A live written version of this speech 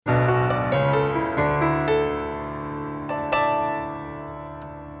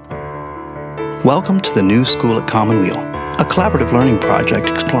Welcome to the New School at Commonweal, a collaborative learning project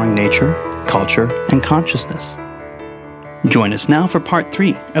exploring nature, culture, and consciousness. Join us now for part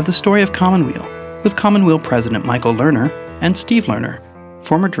 3 of the story of Commonweal with Commonweal President Michael Lerner and Steve Lerner,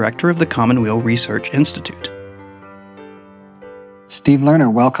 former director of the Commonweal Research Institute. Steve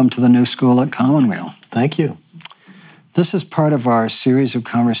Lerner, welcome to the New School at Commonweal. Thank you. This is part of our series of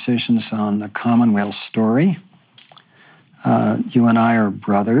conversations on the Commonweal story. You and I are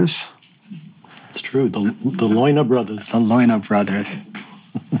brothers. It's true, the Loina brothers. The Loina brothers.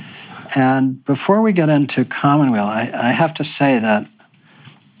 And before we get into Commonweal, I have to say that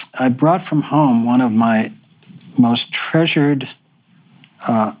I brought from home one of my most treasured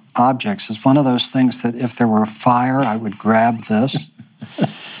objects. It's one of those things that if there were a fire, I would grab this.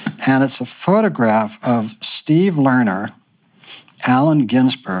 And it's a photograph of Steve Lerner, Allen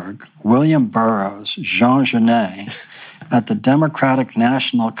Ginsberg, William Burroughs, Jean Genet at the Democratic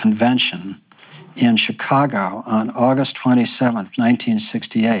National Convention in Chicago on August 27th,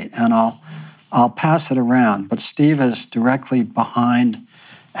 1968. And I'll pass it around, but Steve is directly behind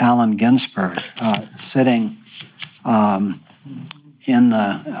Allen Ginsberg, sitting in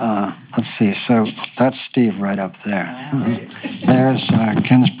the, let's see, so that's Steve right up there. There's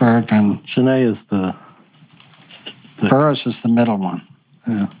Ginsberg, and Genet is the Burroughs is the middle one,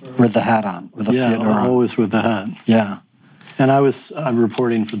 with the hat on, with the fedora. Always with the hat. Yeah. And I'm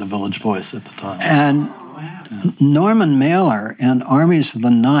reporting for the Village Voice at the time. And Norman Mailer in Armies of the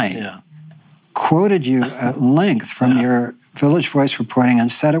Night quoted you at length from your Village Voice reporting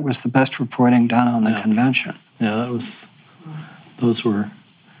and said it was the best reporting done on the convention. Yeah, those were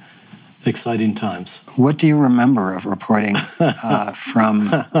exciting times. What do you remember of reporting from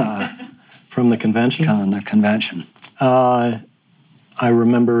the convention? From the convention. I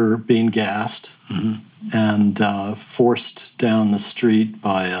remember being gassed and forced down the street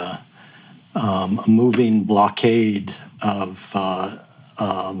by a moving blockade of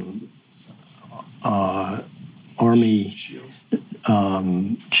Army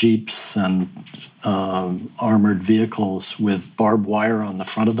jeeps and armored vehicles with barbed wire on the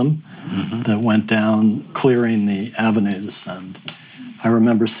front of them that went down, clearing the avenues. And I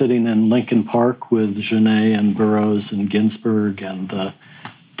remember sitting in Lincoln Park with Genet and Burroughs and Ginsberg, and the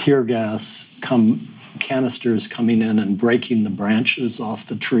tear gas canisters coming in and breaking the branches off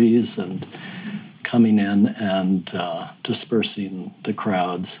the trees and coming in and dispersing the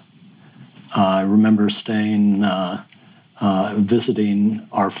crowds. I remember staying, visiting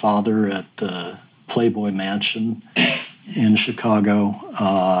our father at the Playboy Mansion in Chicago,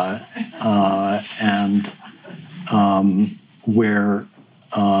 and where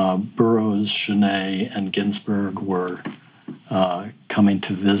Burroughs, Genet, and Ginsberg were coming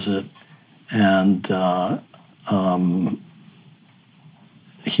to visit, and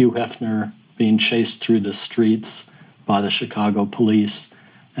Hugh Hefner being chased through the streets by the Chicago police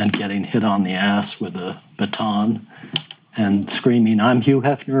and getting hit on the ass with a baton and screaming, "I'm Hugh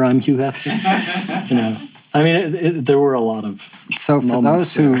Hefner, I'm Hugh Hefner." You know, I mean, there were a lot of So for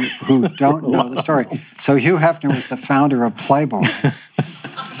those who don't know the story, so Hugh Hefner was the founder of Playboy.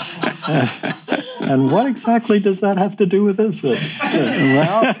 And what exactly does that have to do with this?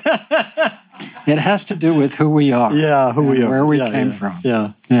 Well, it has to do with who we are. Yeah, who we are. Where we came from.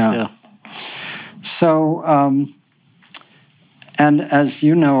 Yeah. So, and as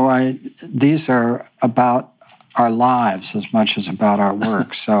you know, these are about our lives as much as about our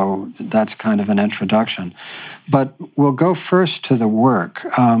work. So that's kind of an introduction. But we'll go first to the work.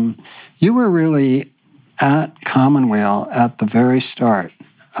 You were really at Commonweal at the very start.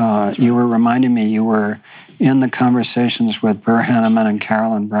 You were reminding me you were in the conversations with Burr Hanneman and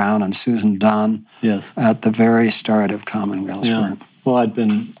Carolyn Brown and Susan Dunn at the very start of Commonweal's work. Well, I'd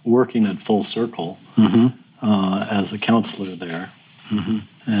been working at Full Circle as a counselor there.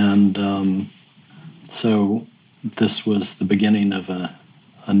 And so this was the beginning of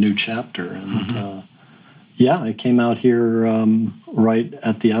a new chapter. And I came out here right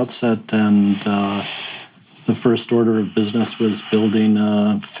at the outset, and the first order of business was building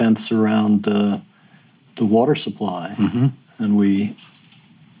a fence around the water supply. And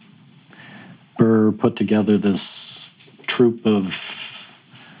Burr put together this troupe of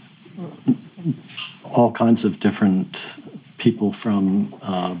all kinds of different people from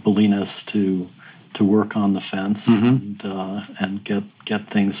Bolinas to work on the fence and get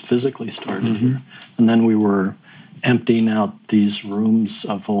things physically started here. And then we were emptying out these rooms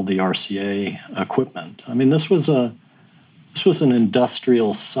of all the RCA equipment. I mean, this was an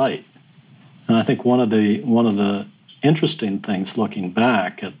industrial site, and I think one of the interesting things looking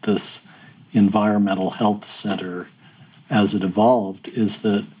back at this environmental health center as it evolved is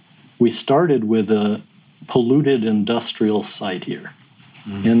that we started with a polluted industrial site here.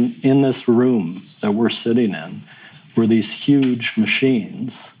 In this room that we're sitting in were these huge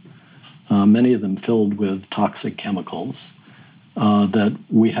machines, many of them filled with toxic chemicals, that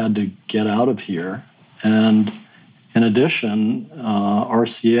we had to get out of here. And in addition,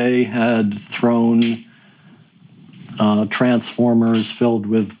 RCA had thrown transformers filled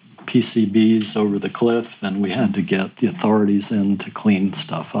with PCBs over the cliff, and we had to get the authorities in to clean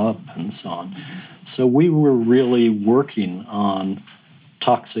stuff up and so on. So we were really working on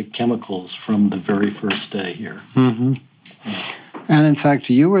toxic chemicals from the very first day here. Mm-hmm. And in fact,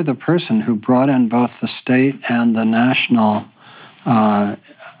 you were the person who brought in both the state and the national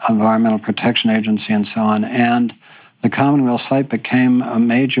Environmental Protection Agency and so on, and the Commonweal site became a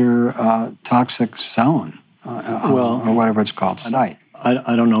major toxic zone, or whatever it's called, site.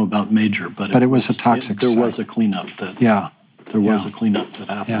 I don't know about major, but it was a toxic site. There was a cleanup that. Yeah. There was a cleanup that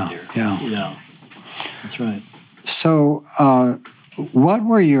happened here. Yeah. That's right. So,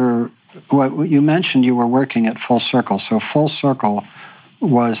 what you mentioned you were working at Full Circle. So Full Circle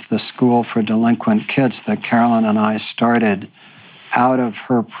was the school for delinquent kids that Carolyn and I started out of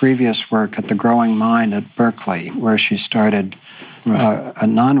her previous work at the Growing Mind at Berkeley, where she started a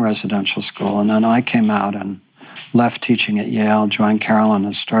non-residential school. And then I came out and left teaching at Yale, joined Carolyn,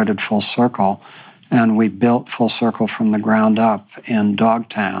 and started Full Circle. And we built Full Circle from the ground up in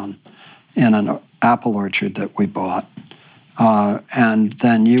Dogtown in an apple orchard that we bought. And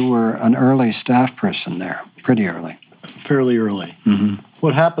then you were an early staff person there, pretty early. Fairly early. Mm-hmm.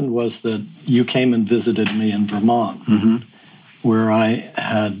 What happened was that you came and visited me in Vermont, where I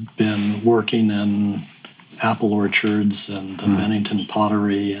had been working in apple orchards and the Bennington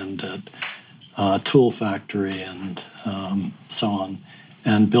Pottery and at Tool Factory and so on,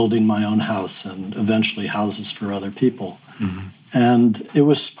 and building my own house and eventually houses for other people. And it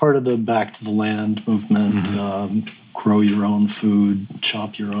was part of the Back to the Land movement, grow your own food,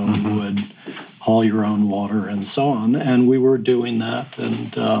 chop your own wood, haul your own water, and so on. And we were doing that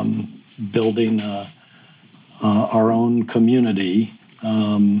and building our own community,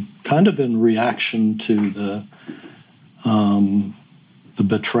 kind of in reaction to the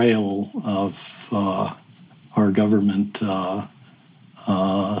betrayal of our government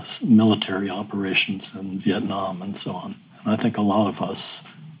military operations in Vietnam and so on. And I think a lot of us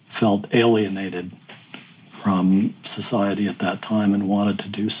felt alienated from society at that time and wanted to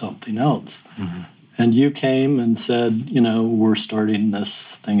do something else. And you came and said, we're starting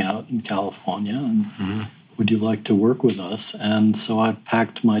this thing out in California, and would you like to work with us? And so I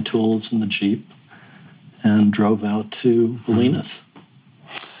packed my tools in the Jeep and drove out to Bolinas.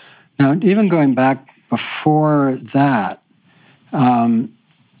 Now, even going back before that,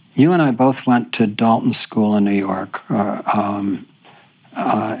 you and I both went to Dalton School in New York, and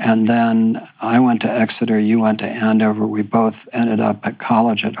then I went to Exeter, you went to Andover. We both ended up at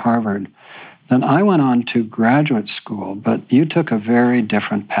college at Harvard. Then I went on to graduate school, but you took a very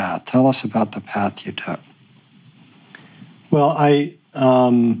different path. Tell us about the path you took. Well, I,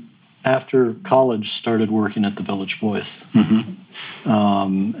 after college, started working at the Village Voice.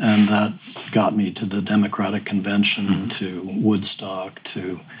 And that got me to the Democratic Convention, to Woodstock,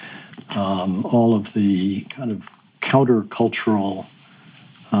 to all of the kind of countercultural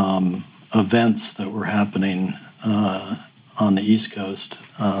events that were happening on the East Coast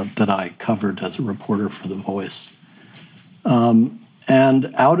that I covered as a reporter for The Voice.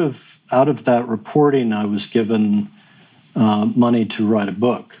 And out of that reporting, I was given money to write a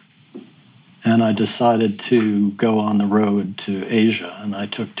book. And I decided to go on the road to Asia, and I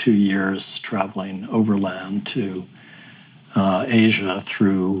took 2 years traveling overland to Asia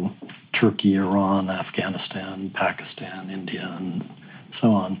through Turkey, Iran, Afghanistan, Pakistan, India, and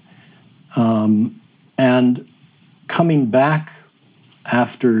so on. And coming back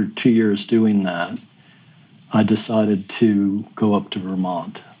after 2 years doing that, I decided to go up to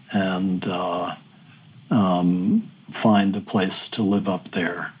Vermont and find a place to live up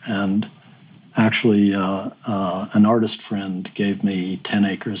there. And actually, an artist friend gave me 10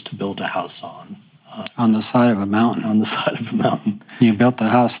 acres to build a house on. On the side of a mountain? On the side of a mountain. You built the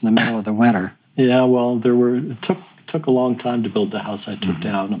house in the middle of the winter. Yeah, well, it took a long time to build the house. I took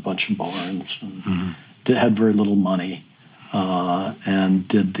down a bunch of barns and had very little money, and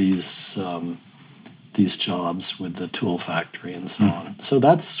did these jobs with the Tool Factory and so on. So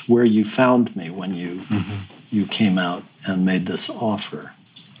that's where you found me when you came out and made this offer.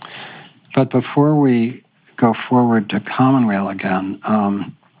 But before we go forward to Commonweal again,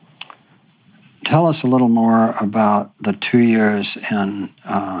 tell us a little more about the 2 years in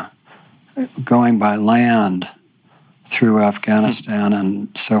going by land through Afghanistan and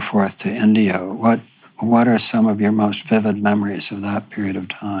so forth to India. What are some of your most vivid memories of that period of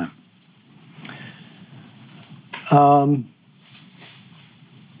time?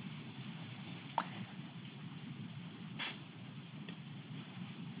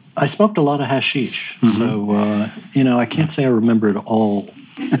 I smoked a lot of hashish, so I can't say I remember it all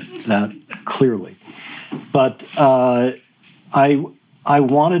that clearly. But I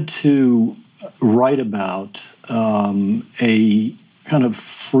wanted to write about a kind of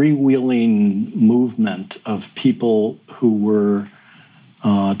freewheeling movement of people who were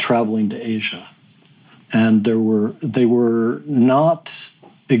traveling to Asia, and they were not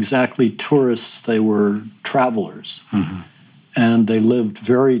exactly tourists; they were travelers. Mm-hmm. And they lived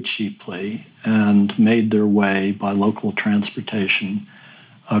very cheaply and made their way by local transportation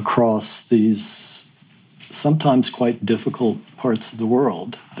across these sometimes quite difficult parts of the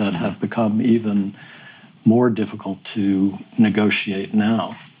world that have become even more difficult to negotiate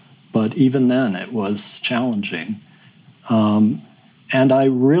now. But even then, it was challenging. And I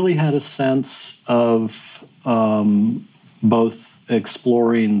really had a sense of both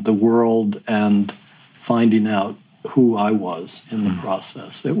exploring the world and finding out who I was in the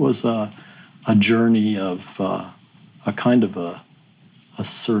process. It was a journey of a kind of a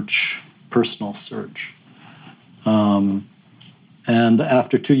search, personal search. And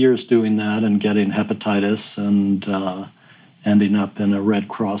after 2 years doing that and getting hepatitis and ending up in a Red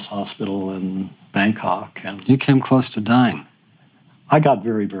Cross hospital in Bangkok. And you came close to dying. I got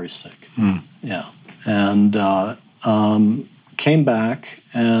very, very sick. Yeah. And came back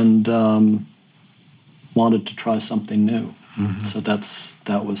and wanted to try something new. Mm-hmm. So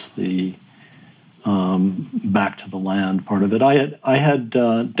that was the back to the land part of it. I had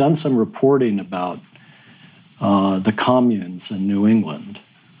done some reporting about the communes in New England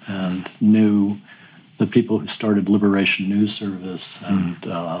and knew the people who started Liberation News Service and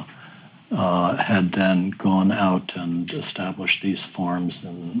had then gone out and established these farms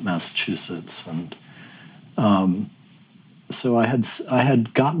in Massachusetts. And so I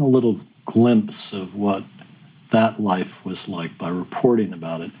had gotten a little glimpse of what that life was like by reporting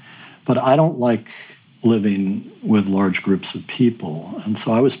about it. But I don't like living with large groups of people, and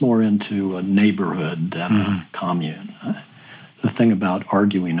so I was more into a neighborhood than a commune. The thing about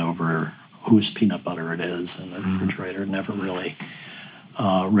arguing over whose peanut butter it is in the refrigerator never really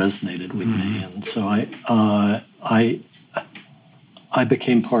resonated with me, and so I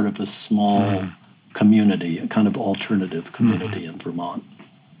became part of a small community, a kind of alternative community in Vermont.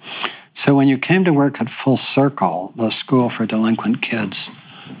 So when you came to work at Full Circle, the school for delinquent kids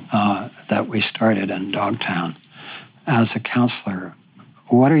that we started in Dogtown, as a counselor,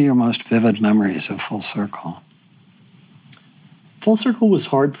 what are your most vivid memories of Full Circle? Full Circle was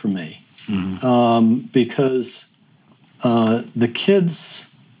hard for me because the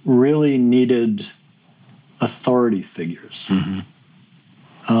kids really needed authority figures.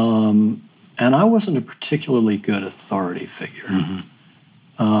 And I wasn't a particularly good authority figure.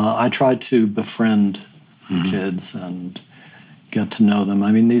 I tried to befriend kids and get to know them.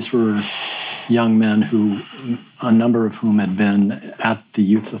 I mean, these were young men who, a number of whom had been at the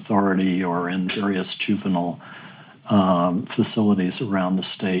youth authority or in various juvenile facilities around the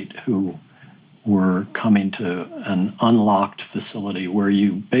state, who were coming to an unlocked facility where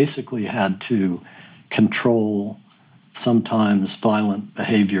you basically had to control sometimes violent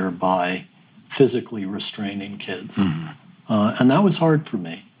behavior by physically restraining kids. And that was hard for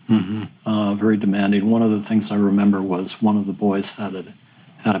me, very demanding. One of the things I remember was one of the boys had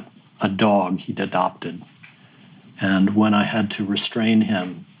a dog he'd adopted. And when I had to restrain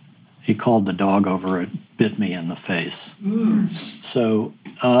him, he called the dog over and bit me in the face. So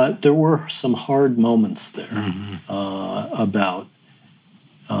there were some hard moments there about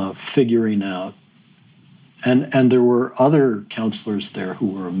figuring out. And there were other counselors there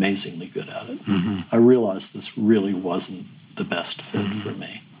who were amazingly good at it. I realized this really wasn't the best fit for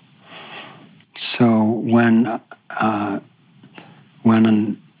me. So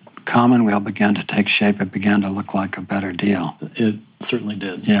when Commonweal began to take shape, it began to look like a better deal. It certainly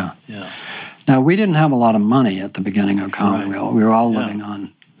did. Yeah. Now, we didn't have a lot of money at the beginning of Commonweal. Right. We were all living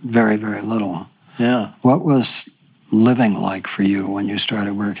on very, very little. Yeah. What was living like for you when you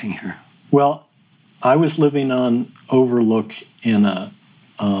started working here? Well, I was living on Overlook in a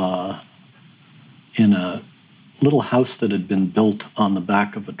little house that had been built on the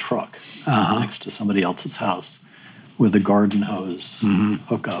back of a truck next to somebody else's house with a garden hose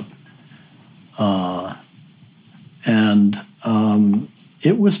hookup. And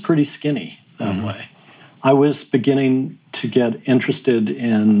it was pretty skinny that way. I was beginning to get interested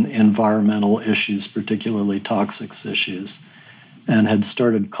in environmental issues, particularly toxics issues, and had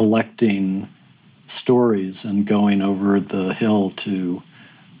started collecting stories and going over the hill to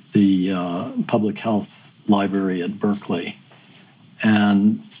the public health library at Berkeley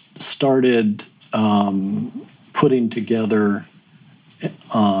and started putting together,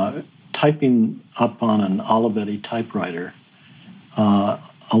 typing up on an Olivetti typewriter,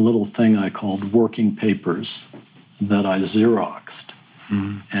 a little thing I called working papers that I Xeroxed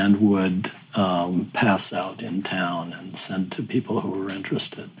and would pass out in town and send to people who were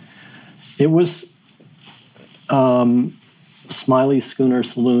interested. It was Smiley Schooner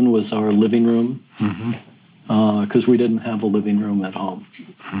Saloon was our living room because we didn't have a living room at home.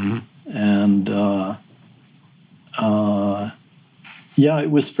 And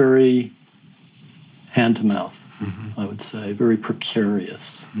it was very hand to mouth, I would say, very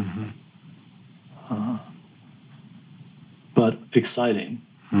precarious, but exciting.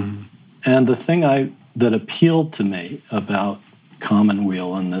 And the thing that appealed to me about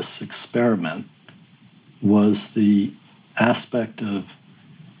Commonweal and this experiment was the aspect of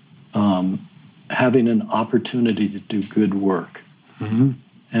having an opportunity to do good work,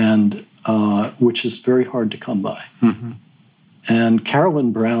 and which is very hard to come by. And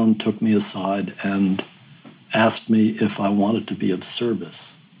Carolyn Brown took me aside and asked me if I wanted to be of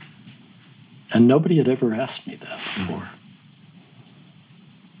service. And nobody had ever asked me that before.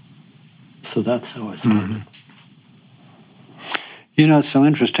 So that's how I started. You know, it's so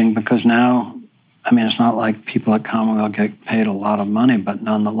interesting because now, I mean, it's not like people at Commonweal get paid a lot of money, but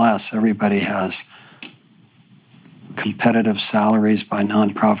nonetheless, everybody has competitive salaries by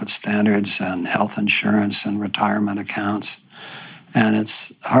nonprofit standards and health insurance and retirement accounts. And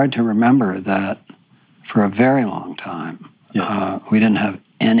it's hard to remember that for a very long time, we didn't have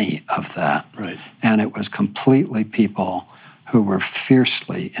any of that. Right. And it was completely people who were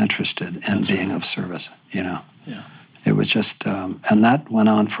fiercely interested in being of service, you know. Yeah. It was just, and that went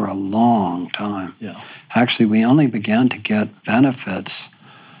on for a long time. Yeah. Actually, we only began to get benefits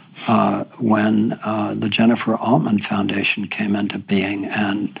when the Jennifer Altman Foundation came into being,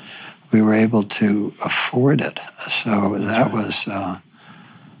 and we were able to afford it. So that was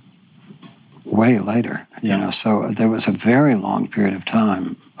way later, you know. So there was a very long period of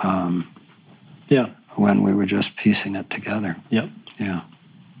time when we were just piecing it together. Yep. Yeah.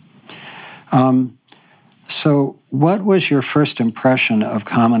 So what was your first impression of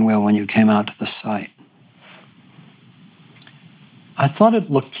Commonweal when you came out to the site? I thought it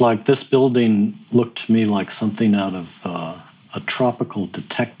looked like, this building looked to me like something out of a tropical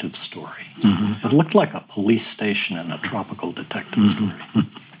detective story. It looked like a police station in a tropical detective story.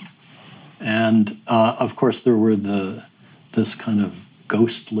 And of course there were this kind of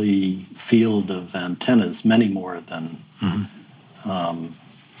ghostly field of antennas, many more than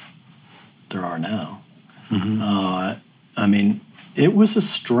there are now. I mean, it was a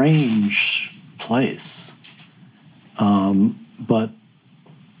strange place, but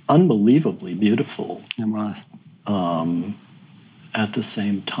unbelievably beautiful. It was. At the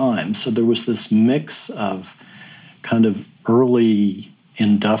same time. So there was this mix of kind of early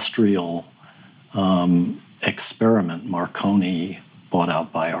industrial experiment. Marconi bought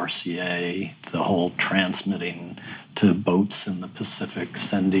out by RCA, the whole transmitting to boats in the Pacific,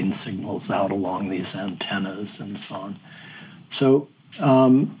 sending signals out along these antennas and so on. So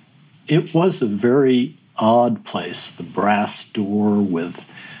it was a very odd place, the brass door with,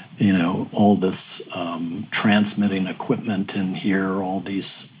 you know, all this transmitting equipment in here, all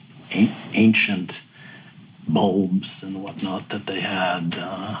these ancient bulbs and whatnot that they had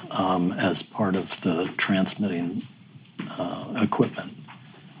as part of the transmitting equipment.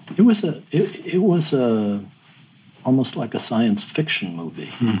 It was almost like a science fiction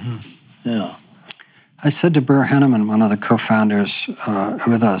movie. Yeah. I said to Burr Henneman, one of the co-founders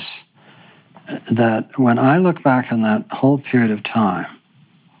with us, that when I look back on that whole period of time,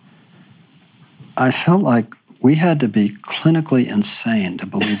 I felt like we had to be clinically insane to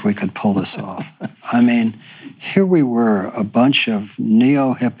believe we could pull this off. I mean, here we were, a bunch of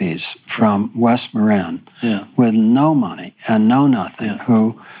neo-hippies from West Marin with no money and no nothing,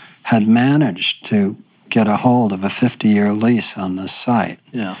 who had managed to get a hold of a 50-year lease on this site.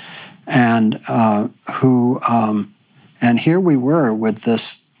 Yeah. And and here we were with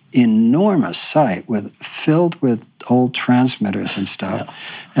this enormous site filled with old transmitters and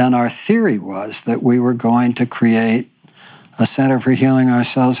stuff. And our theory was that we were going to create a center for healing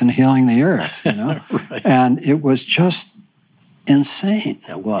ourselves and healing the earth, you know? Right. And it was just insane.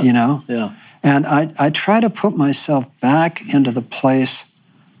 It was. You know? Yeah. And I try to put myself back into the place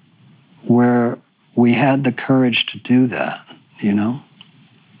where we had the courage to do that, you know?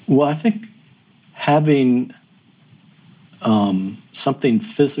 Well, I think having something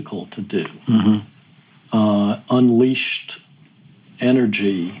physical to do unleashed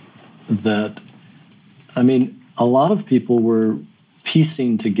energy that, I mean, a lot of people were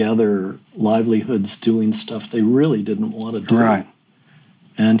piecing together livelihoods doing stuff they really didn't want to do. Right.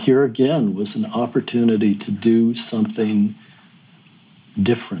 And here again was an opportunity to do something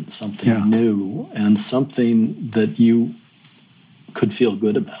different, something new, and something that you could feel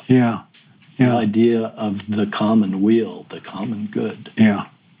good about. Yeah. The idea of the common weal, the common good,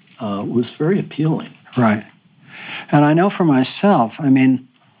 was very appealing. Right. And I know for myself, I mean,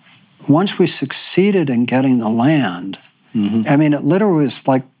 once we succeeded in getting the land, I mean, it literally was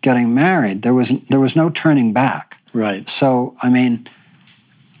like getting married. There was no turning back. Right. So, I mean,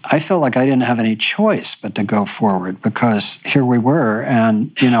 I felt like I didn't have any choice but to go forward because here we were,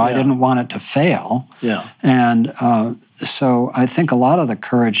 and, you know, I didn't want it to fail. Yeah. And so I think a lot of the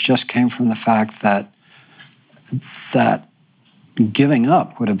courage just came from the fact that giving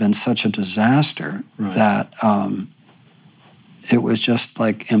up would have been such a disaster that it was just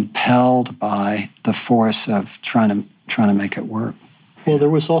like impelled by the force of trying to make it work. Well,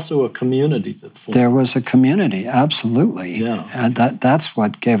 there was also a community that formed. There was a community, absolutely. Yeah. And that's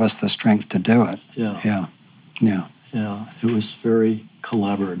what gave us the strength to do it. Yeah. Yeah. Yeah. Yeah. It was very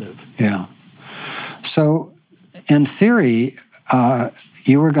collaborative. Yeah. So, in theory,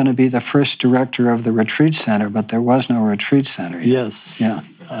 you were going to be the first director of the retreat center, but there was no retreat center yet. Yes. Yeah.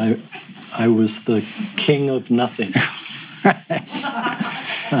 I was the king of nothing.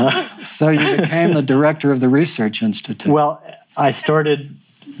 So you became the director of the Research Institute. Well, I started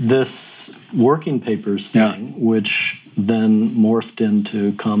this working papers thing, which then morphed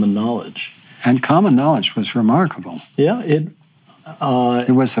into Common Knowledge. And Common Knowledge was remarkable. Yeah, it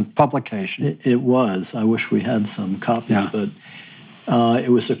was a publication. It was. I wish we had some copies, but it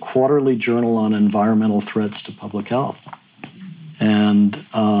was a quarterly journal on environmental threats to public health. And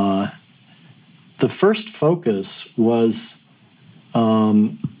the first focus was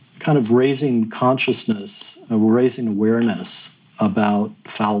kind of raising consciousness, raising awareness about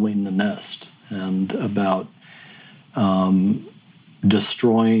fouling the nest and about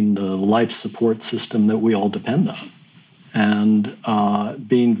destroying the life support system that we all depend on, and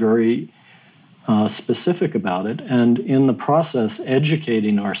being very specific about it, and in the process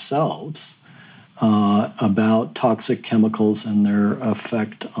educating ourselves about toxic chemicals and their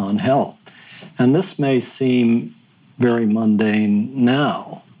effect on health. And this may seem very mundane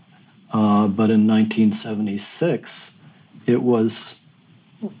now, but in 1976, it was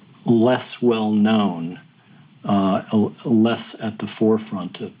less well known, less at the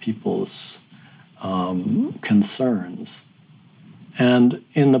forefront of people's concerns. And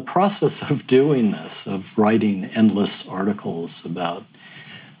in the process of doing this, of writing endless articles about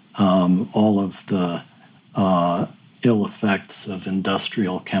all of the ill effects of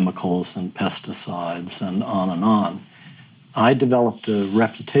industrial chemicals and pesticides and on, I developed a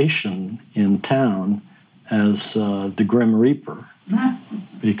reputation in town as the Grim Reaper,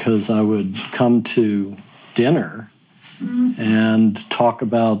 because I would come to dinner and talk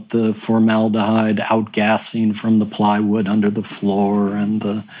about the formaldehyde outgassing from the plywood under the floor and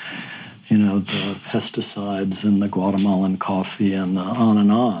the pesticides in the Guatemalan coffee and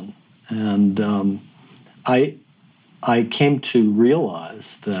on. And I came to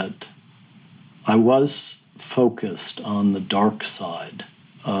realize that I was focused on the dark side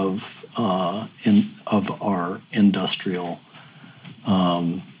of our industrial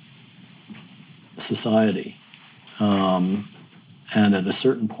society, and at a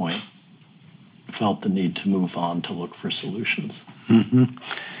certain point felt the need to move on to look for solutions. Mm-hmm.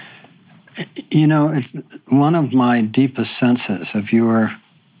 You know, it's one of my deepest senses of your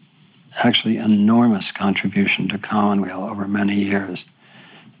actually enormous contribution to Commonweal over many years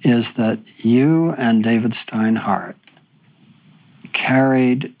is that you and David Steinhardt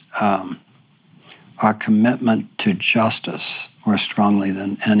carried our commitment to justice more strongly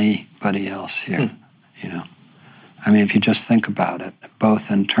than anybody else here. You know, I mean, if you just think about it,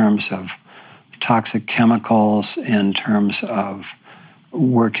 both in terms of toxic chemicals, in terms of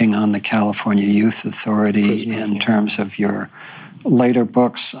working on the California Youth Authority, in terms of your later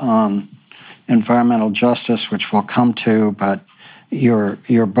books on environmental justice, which we'll come to, but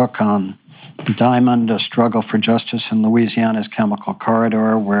your book on Diamond, A Struggle for Justice in Louisiana's Chemical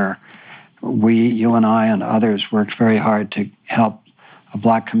Corridor, where you and I and others worked very hard to help a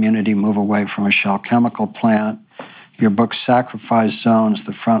Black community move away from a Shell chemical plant. Your book, Sacrifice Zones,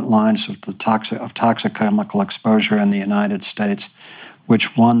 The Front Lines of toxic chemical exposure in the United States,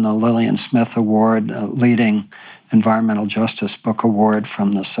 which won the Lillian Smith Award, leading environmental justice book award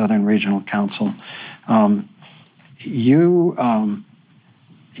from the Southern Regional Council. You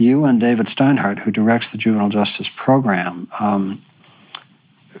and David Steinhardt, who directs the juvenile justice program,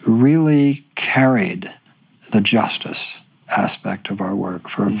 really carried the justice aspect of our work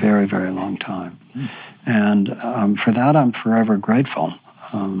for a very, very long time. And for that, I'm forever grateful.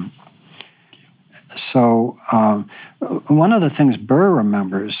 So one of the things Burr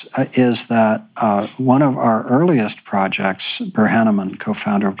remembers is that one of our earliest projects, Burr Hanneman,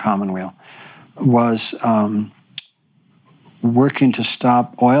 co-founder of Commonweal, was working to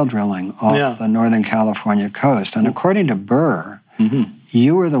stop oil drilling off the Northern California coast. And according to Burr,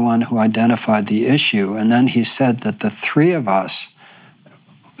 you were the one who identified the issue, and then he said that the three of us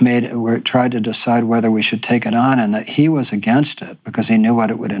tried to decide whether we should take it on, and that he was against it because he knew what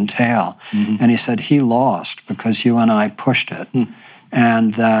it would entail. And he said he lost because you and I pushed it.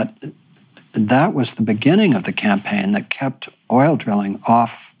 And that was the beginning of the campaign that kept oil drilling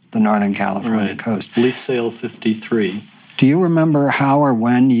off the Northern California coast. Lease Sale 53. Do you remember how or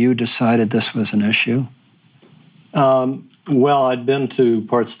when you decided this was an issue? Well, I'd been to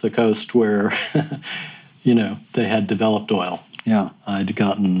parts of the coast where, they had developed oil. Yeah. I'd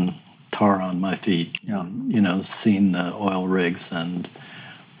gotten tar on my feet, seen the oil rigs and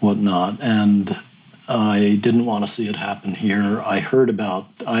whatnot, and I didn't want to see it happen here. I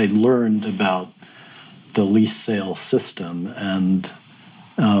learned about the lease sale system and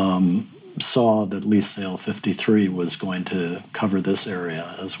saw that Lease Sale 53 was going to cover this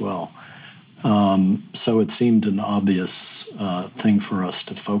area as well. So it seemed an obvious thing for us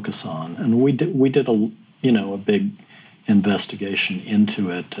to focus on, and we did a big investigation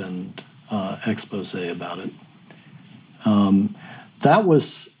into it and expose about it. That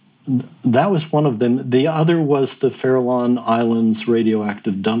was one of them. The other was the Farallon Islands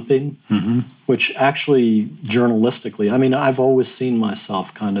radioactive dumping, which actually journalistically, I've always seen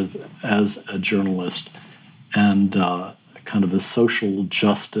myself kind of as a journalist and kind of a social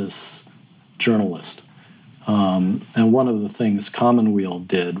justice journalist. And one of the things Commonweal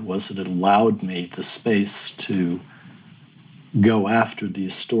did was it allowed me the space to go after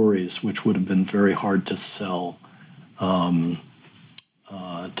these stories, which would have been very hard to sell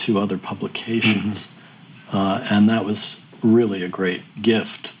to other publications. And that was really a great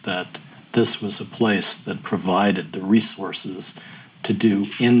gift, that this was a place that provided the resources to do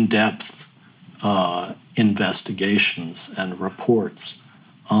in-depth investigations and reports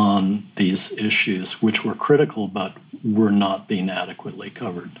on these issues, which were critical but were not being adequately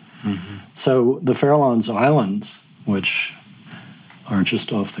covered. So the Farallon Islands, which are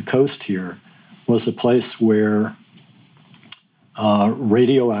just off the coast here, was a place where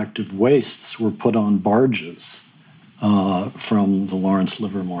radioactive wastes were put on barges from the Lawrence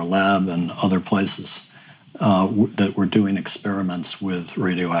Livermore Lab and other places that were doing experiments with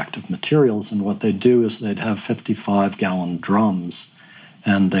radioactive materials. And what they'd do is they'd have 55-gallon drums,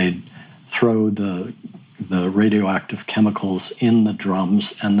 and they'd throw the radioactive chemicals in the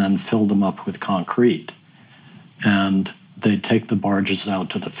drums and then fill them up with concrete. And they'd take the barges out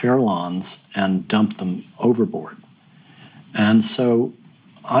to the Farallons and dump them overboard. And so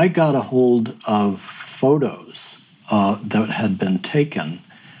I got a hold of photos that had been taken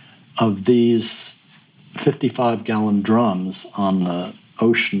of these 55-gallon drums on the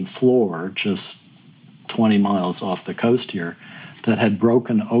ocean floor just 20 miles off the coast here that had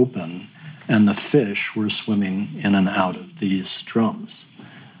broken open, and the fish were swimming in and out of these drums.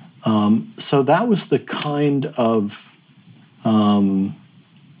 So that was the kind of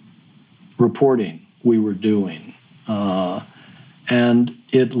reporting we were doing. And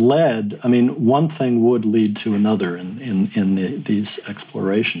it led, one thing would lead to another in these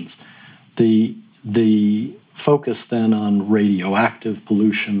explorations. The focus then on radioactive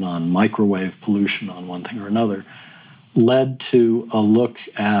pollution, on microwave pollution, on one thing or another, led to a look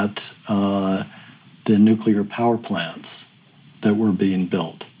at the nuclear power plants that were being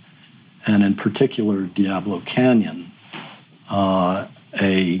built. And in particular, Diablo Canyon, a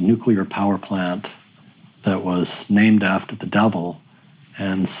nuclear power plant that was named after the devil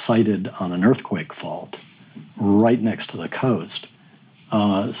and sited on an earthquake fault right next to the coast,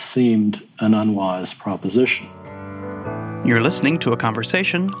 seemed an unwise proposition. You're listening to a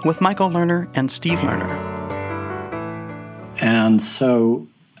conversation with Michael Lerner and Steve Lerner. And so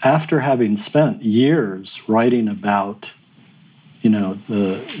after having spent years writing about,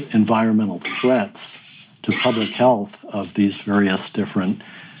 the environmental threats to public health of these various different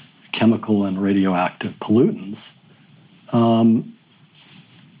chemical and radioactive pollutants,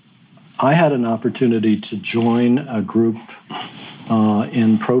 I had an opportunity to join a group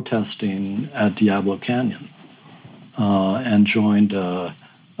in protesting at Diablo Canyon and joined a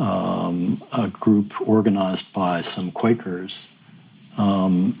group organized by some Quakers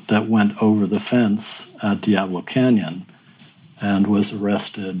that went over the fence at Diablo Canyon and was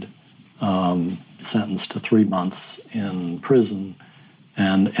arrested, sentenced to 3 months in prison,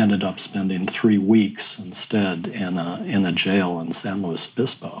 and ended up spending 3 weeks instead in a jail in San Luis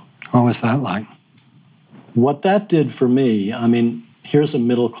Obispo. What was that like? What that did for me, I mean, here's a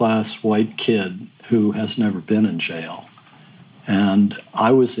middle-class white kid who has never been in jail. And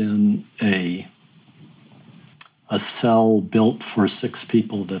I was in a cell built for 6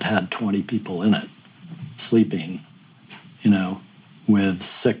 people that had 20 people in it, sleeping, with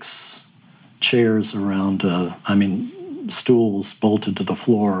 6 chairs around, stools bolted to the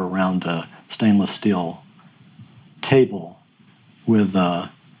floor around a stainless steel table with a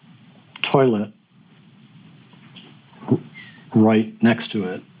toilet right next to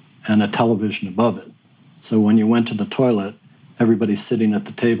it and a television above it. So when you went to the toilet, everybody's sitting at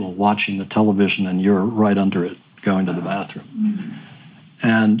the table watching the television and you're right under it going to the bathroom.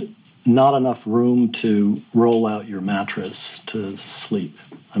 And not enough room to roll out your mattress to sleep.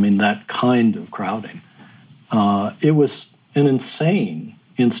 I mean, that kind of crowding. It was an insane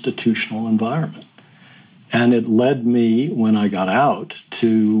institutional environment. And it led me, when I got out,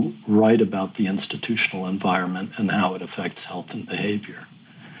 to write about the institutional environment and how it affects health and behavior.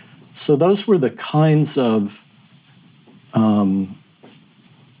 So those were the kinds of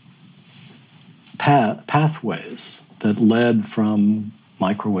pathways that led from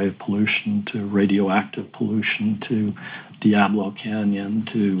microwave pollution to radioactive pollution to Diablo Canyon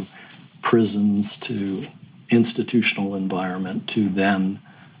to prisons to institutional environment to then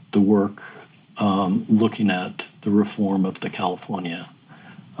the work looking at the reform of the California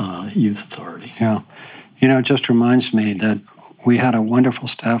Youth Authority. Yeah. It just reminds me that we had a wonderful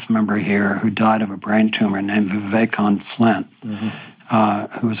staff member here who died of a brain tumor named Vivekon Flint,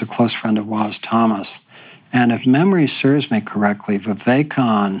 who was a close friend of Woz Thomas. And if memory serves me correctly,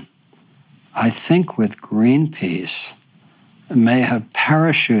 Vivekon, I think with Greenpeace, may have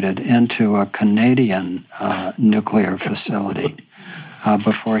parachuted into a Canadian nuclear facility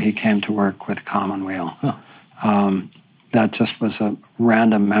before he came to work with Commonweal. That just was a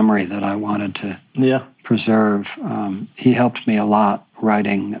random memory that I wanted to preserve. He helped me a lot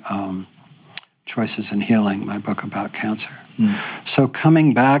writing Choices in Healing, my book about cancer. So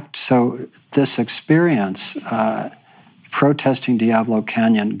coming back, this experience, protesting Diablo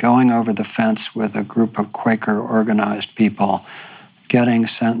Canyon, going over the fence with a group of Quaker organized people, getting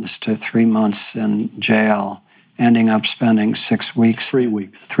sentenced to 3 months in jail, ending up spending 6 weeks. 3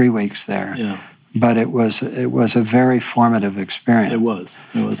 weeks. 3 weeks there. Yeah. But it was a very formative experience. It was.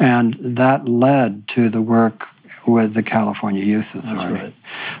 And that led to the work with the California Youth Authority. That's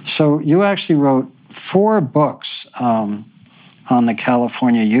right. So you actually wrote 4 books on the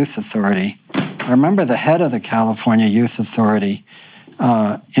California Youth Authority. I remember the head of the California Youth Authority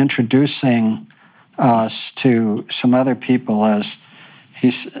introducing us to some other people as he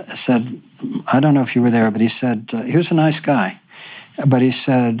said, I don't know if you were there, but he said, he was a nice guy. But he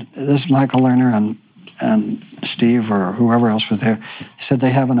said, this is Michael Lerner and Steve or whoever else was there. He said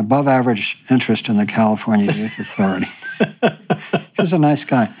they have an above average interest in the California Youth Authority. He was a nice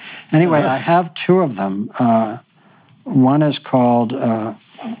guy. Anyway, I have 2 of them. One is called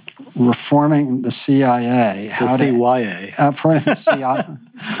Reforming the CIA. CYA.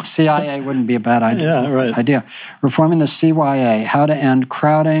 CIA wouldn't be a bad idea. Yeah, right. Reforming the CYA, How to End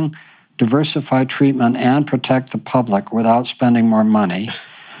Crowding, Diversify Treatment, and Protect the Public Without Spending More Money,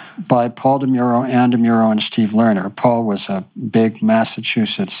 by Paul DeMuro, Ann DeMuro, and Steve Lerner. Paul was a big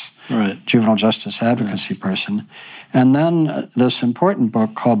Massachusetts juvenile justice advocacy person. And then this important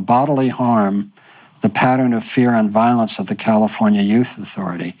book called Bodily Harm, The Pattern of Fear and Violence of the California Youth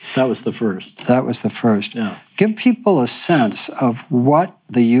Authority. That was the first. Yeah. Give people a sense of what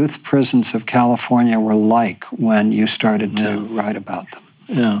the youth prisons of California were like when you started to write about them.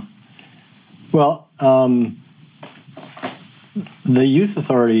 Yeah. Well, the Youth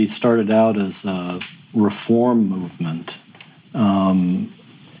Authority started out as a reform movement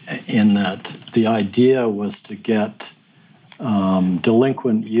in that the idea was to get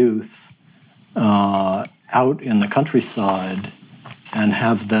delinquent youth out in the countryside and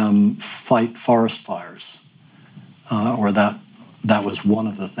have them fight forest fires, or that was one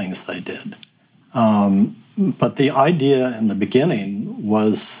of the things they did. But the idea in the beginning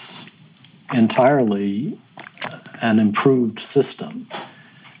was entirely an improved system.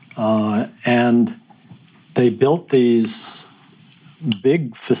 And they built these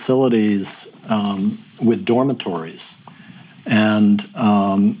big facilities with dormitories And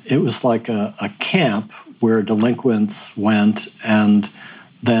it was like a camp where delinquents went, and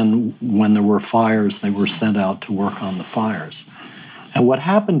then when there were fires, they were sent out to work on the fires. And what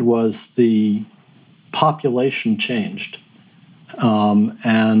happened was the population changed.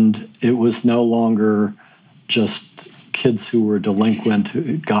 And it was no longer just kids who were delinquent, who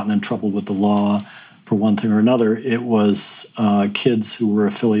had gotten in trouble with the law for one thing or another. It was kids who were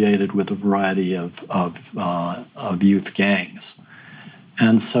affiliated with a variety of youth gangs.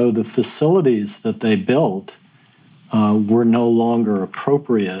 And so the facilities that they built were no longer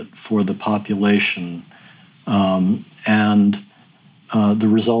appropriate for the population. And the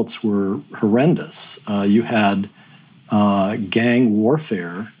results were horrendous. You had gang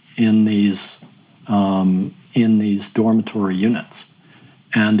warfare in these dormitory units,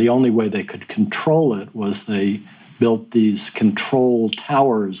 and the only way they could control it was they built these control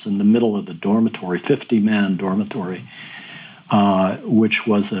towers in the middle of the dormitory, 50-man dormitory, which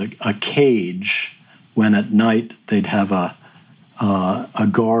was a cage. When at night they'd have a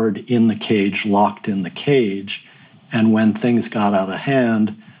guard in the cage, locked in the cage, and when things got out of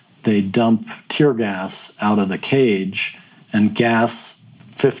hand, they dump tear gas out of the cage and gas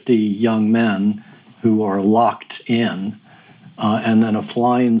 50 young men who are locked in, and then a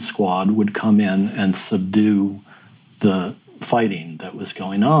flying squad would come in and subdue the fighting that was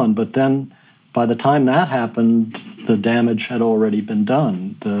going on. But then by the time that happened, the damage had already been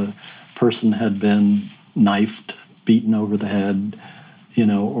done. The person had been knifed, beaten over the head,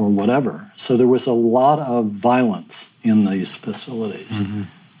 or whatever. So there was a lot of violence in these facilities. Mm-hmm.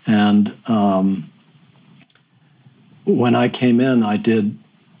 And when I came in, I did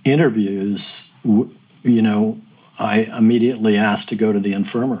interviews. I immediately asked to go to the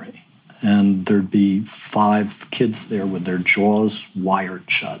infirmary, and there'd be 5 kids there with their jaws wired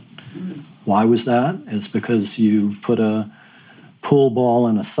shut. Mm-hmm. Why was that? It's because you put a pool ball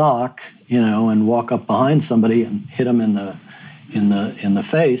in a sock, and walk up behind somebody and hit them in the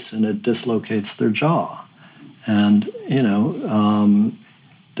face, and it dislocates their jaw. And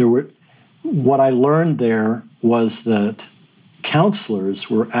what I learned there was that counselors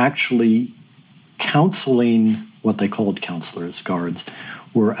were actually counseling, what they called counselors, guards,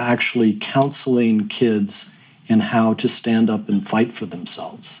 were actually counseling kids in how to stand up and fight for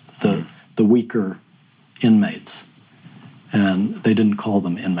themselves, the weaker inmates. And they didn't call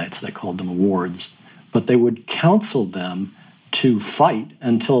them inmates, they called them wards. But they would counsel them to fight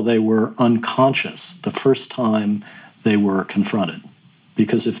until they were unconscious the first time they were confronted.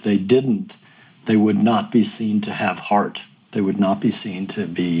 Because if they didn't, they would not be seen to have heart. They would not be seen to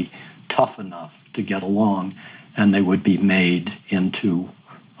be tough enough to get along, and they would be made into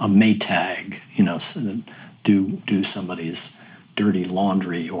a Maytag, do somebody's dirty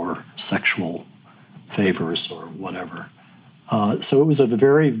laundry or sexual favors or whatever. So it was a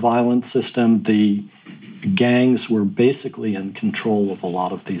very violent system. The gangs were basically in control of a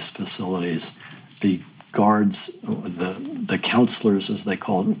lot of these facilities. The guards, the counselors, as they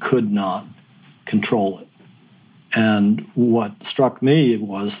called them, could not control it. And what struck me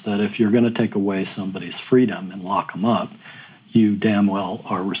was that if you're going to take away somebody's freedom and lock them up, you damn well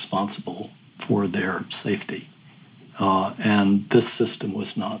are responsible for their safety. And this system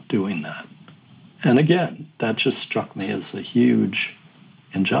was not doing that. And again, that just struck me as a huge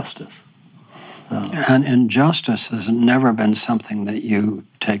injustice. And injustice has never been something that you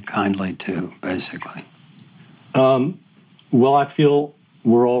take kindly to, basically. Well, I feel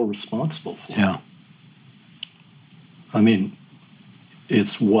we're all responsible for it. Yeah. I mean,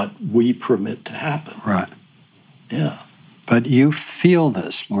 it's what we permit to happen. Right. Yeah. But you feel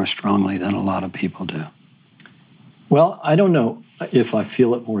this more strongly than a lot of people do. Well, I don't know if I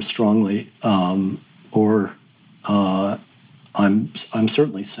feel it more strongly, or I'm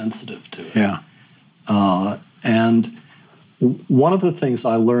certainly sensitive to it. Yeah. And one of the things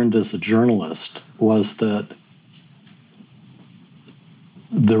I learned as a journalist was that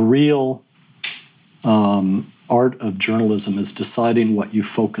the real art of journalism is deciding what you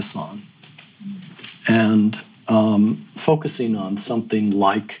focus on. And focusing on something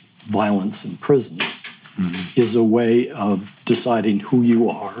like violence in prisons is a way of deciding who you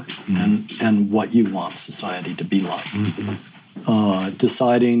are and what you want society to be like.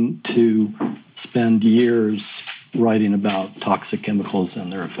 Deciding to spend years writing about toxic chemicals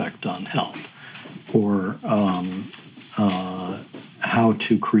and their effect on health, or how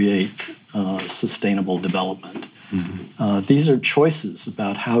to create sustainable development. These are choices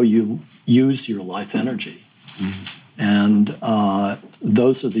about how you use your life energy. And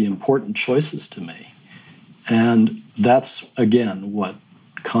those are the important choices to me. And that's, again, what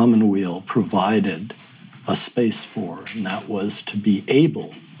Commonweal provided a space for, and that was to be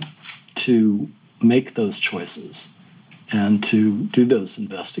able to make those choices and to do those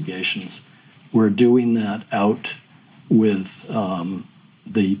investigations. We're doing that out with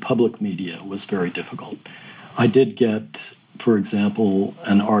the public media was very difficult. I did get, for example,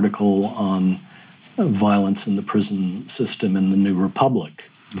 an article on violence in the prison system in the New Republic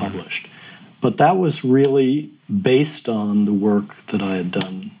published. But that was really based on the work that I had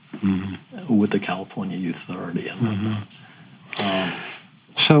done with the California Youth Authority.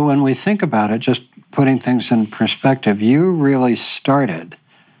 So when we think about it, just putting things in perspective, you really started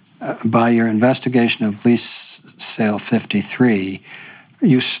by your investigation of Lease Sale 53,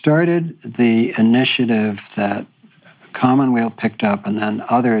 you started the initiative that Commonweal picked up and then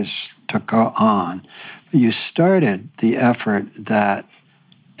others took on. You started the effort that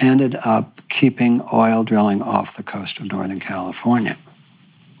ended up keeping oil drilling off the coast of Northern California.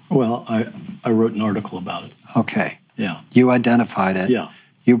 Well, I wrote an article about it. Okay. Yeah. You identified it. Yeah.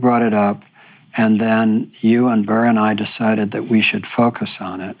 You brought it up. And then you and Burr and I decided that we should focus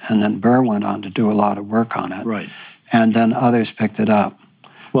on it. And then Burr went on to do a lot of work on it. Right. And then others picked it up.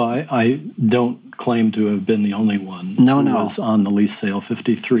 Well, I don't claim to have been the only one who was on the Lease Sale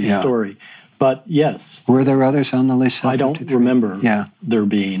 53 story. But yes. Were there others on the Lease Sale 53? I don't remember there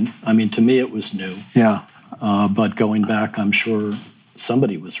being. I mean, to me it was new. Yeah. But going back, I'm sure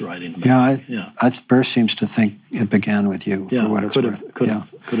somebody was writing about it. Burr seems to think it began with you, for what it's worth. Could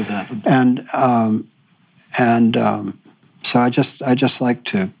have happened. And so I just like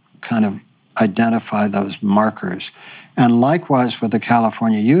to kind of identify those markers. And likewise with the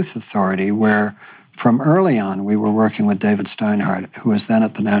California Youth Authority, where from early on we were working with David Steinhardt, who was then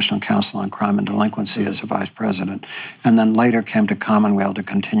at the National Council on Crime and Delinquency as a vice president, and then later came to Commonweal to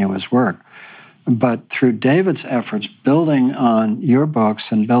continue his work. But through David's efforts, building on your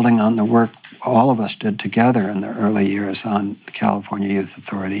books and building on the work all of us did together in the early years on the California Youth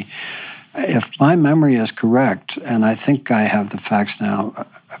Authority, if my memory is correct, and I think I have the facts now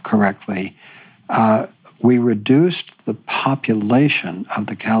correctly, we reduced the population of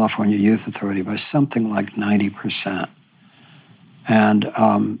the California Youth Authority by something like 90%. And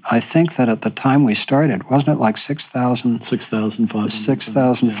I think that at the time we started, wasn't it like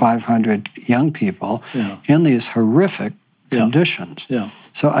 6,500 young people in these horrific conditions? Yeah.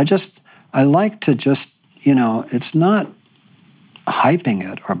 So I like to just, it's not hyping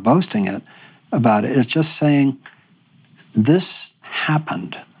it or boasting it about it. It's just saying this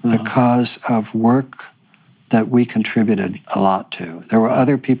happened because of work that we contributed a lot to. There were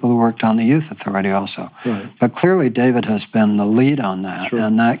other people who worked on the Youth Authority also. Right. But clearly David has been the lead on that, sure.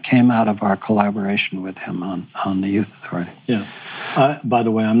 And that came out of our collaboration with him on the Youth Authority. Yeah. By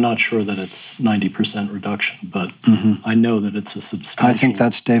the way, I'm not sure that it's 90% reduction, but I know that it's a substantial... I think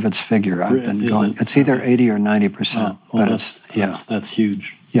that's David's figure. I've been going... It's either 80 or 90%, but that's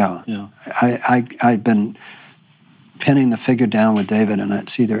huge. Yeah. I've been pinning the figure down with David, and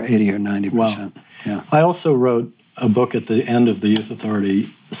it's either 80 or 90%. Wow. Yeah. I also wrote a book at the end of the Youth Authority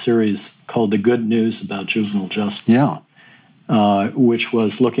series called The Good News About Juvenile Justice. Yeah. Which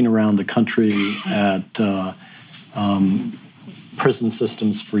was looking around the country at prison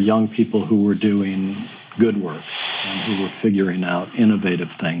systems for young people who were doing good work and who were figuring out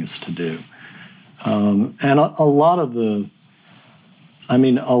innovative things to do. And a lot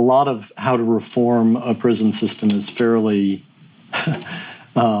of how to reform a prison system is fairly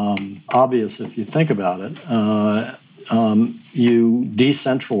obvious if you think about it. You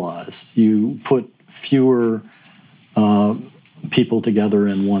decentralize. You put fewer people together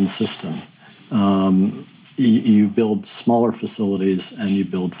in one system. You build smaller facilities, and you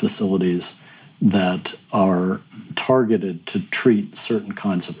build facilities that are targeted to treat certain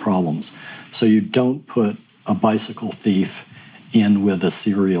kinds of problems. So you don't put a bicycle thief in with a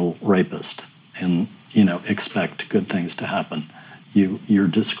serial rapist and expect good things to happen. You're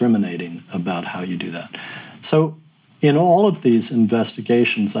discriminating about how you do that. So in all of these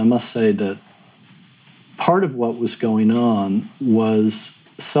investigations, I must say that part of what was going on was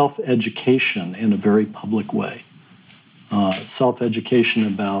self-education in a very public way. Self-education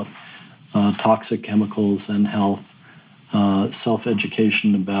about toxic chemicals and health,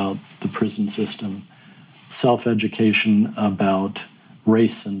 self-education about the prison system, self-education about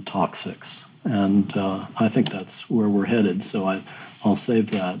race and toxics. And I think that's where we're headed, so I'll save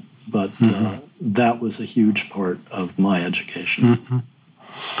that. But that was a huge part of my education. Mm-hmm.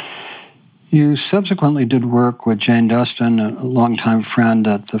 You subsequently did work with Jane Dustin, a longtime friend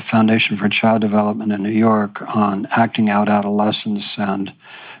at the Foundation for Child Development in New York, on acting out adolescence and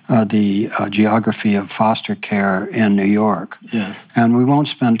the geography of foster care in New York. Yes. And we won't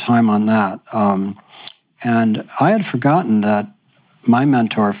spend time on that. And I had forgotten that my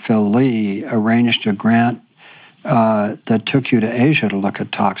mentor, Phil Lee, arranged a grant that took you to Asia to look at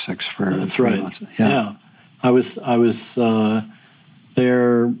toxics for That's 3 right. months. Yeah. I was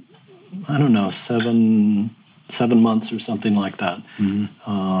there, I don't know, seven months or something like that.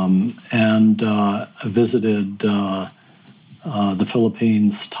 And visited the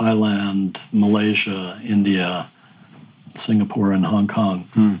Philippines, Thailand, Malaysia, India, Singapore, and Hong Kong.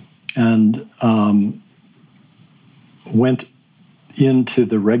 And went into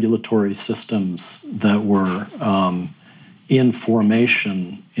the regulatory systems that were in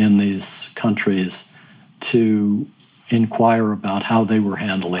formation in these countries to inquire about how they were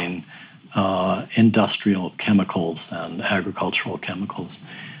handling industrial chemicals and agricultural chemicals.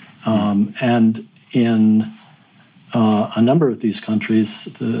 And in a number of these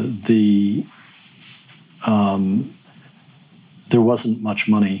countries, there wasn't much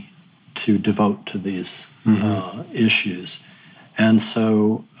money to devote to these issues. And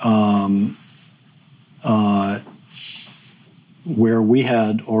so where we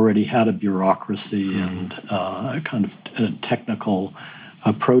had already had a bureaucracy and a kind of a technical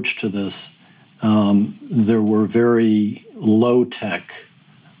approach to this, there were very low-tech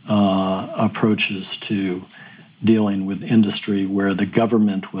approaches to dealing with industry where the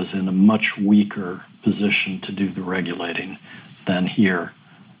government was in a much weaker position to do the regulating than here.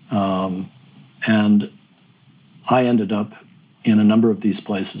 And I ended up in a number of these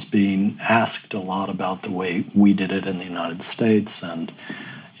places being asked a lot about the way we did it in the United States and,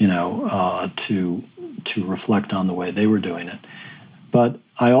 to reflect on the way they were doing it. But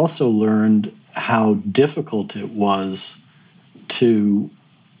I also learned how difficult it was to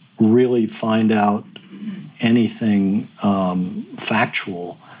really find out anything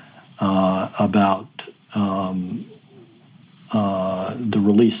factual about the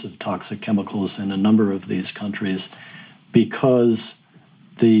release of toxic chemicals in a number of these countries because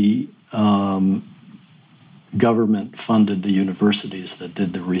the government funded the universities that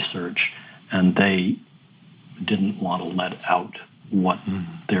did the research, and they didn't want to let out what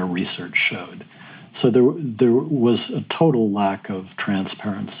their research showed. So there was a total lack of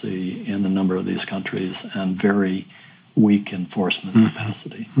transparency in a number of these countries and very weak enforcement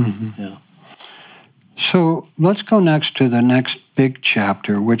capacity. Yeah. So let's go next to the next big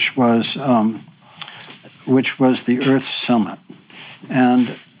chapter, which was the Earth Summit. And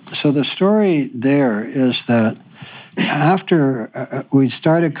so the story there is that after we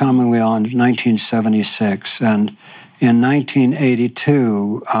started Commonweal in 1976, and in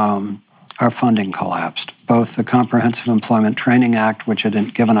 1982, our funding collapsed. Both the Comprehensive Employment Training Act, which had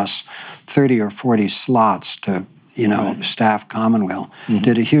given us 30 or 40 slots to staff Commonweal,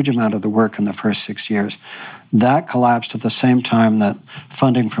 did a huge amount of the work in the first 6 years. That collapsed at the same time that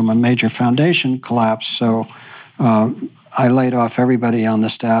funding from a major foundation collapsed. So I laid off everybody on the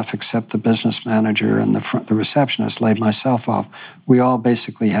staff except the business manager and the receptionist, laid myself off. We all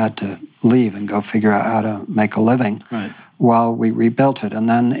basically had to leave and go figure out how to make a living while we rebuilt it. And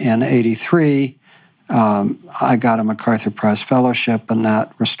then in 83, I got a MacArthur Prize Fellowship, and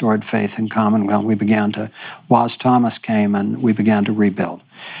that restored faith in Commonweal. We began to, Woz Thomas came, and we began to rebuild.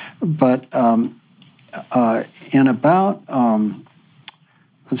 But in about,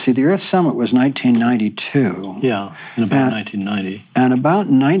 the Earth Summit was 1992. Yeah, in about 1990. And about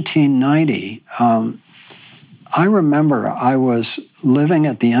 1990, I remember I was living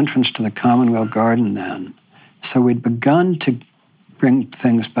at the entrance to the Commonweal Garden then. So we'd begun to bring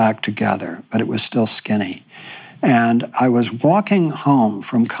things back together, but it was still skinny. And I was walking home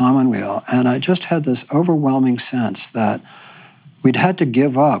from Commonweal, and I just had this overwhelming sense that we'd had to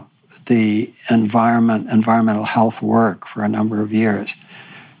give up the environmental health work for a number of years.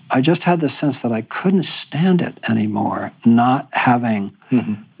 I just had the sense that I couldn't stand it anymore, not having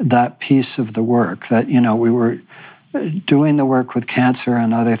that piece of the work that, we were doing the work with cancer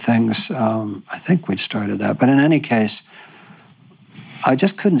and other things. I think we'd started that. But in any case, I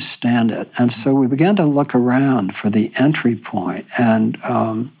just couldn't stand it. And so we began to look around for the entry point. And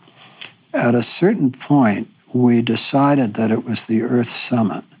at a certain point, we decided that it was the Earth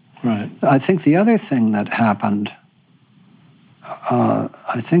Summit. Right. I think the other thing that happened,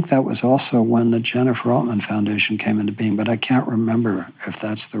 I think that was also when the Jennifer Altman Foundation came into being, but I can't remember if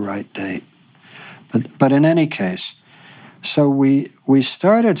that's the right date. But in any case, so we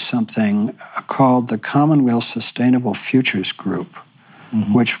started something called the Commonweal Sustainable Futures Group,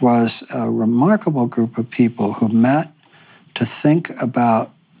 which was a remarkable group of people who met to think about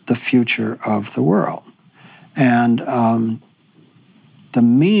the future of the world. And the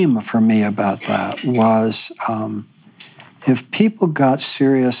meme for me about that was if people got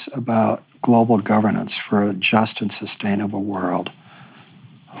serious about global governance for a just and sustainable world,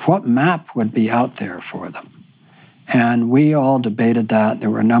 what map would be out there for them? And we all debated that. There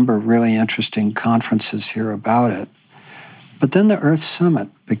were a number of really interesting conferences here about it. But then the Earth Summit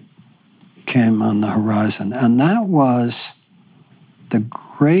came on the horizon, and that was the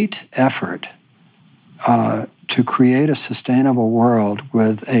great effort to create a sustainable world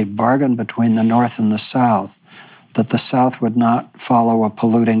with a bargain between the North and the South, that the South would not follow a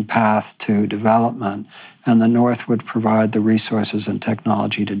polluting path to development, and the North would provide the resources and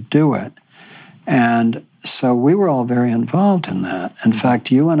technology to do it. And so we were all very involved in that. In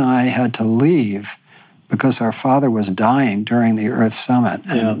fact, you and I had to leave because our father was dying during the Earth Summit,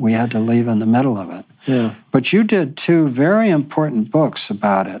 and we had to leave in the middle of it. Yeah. But you did two very important books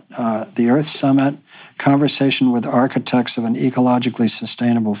about it. The Earth Summit, Conversation with Architects of an Ecologically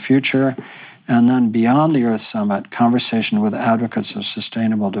Sustainable Future, and then Beyond the Earth Summit, Conversation with Advocates of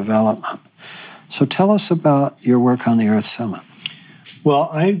Sustainable Development. So tell us about your work on the Earth Summit. Well,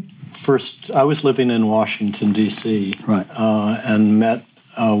 I was living in Washington, D.C., right, and met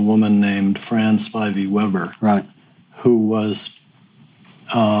a woman named Fran Spivey Weber, right, who was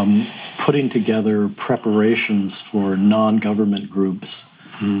putting together preparations for non-government groups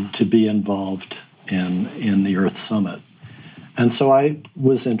to be involved in the Earth Summit. And so I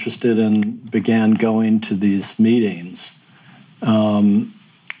was interested and began going to these meetings.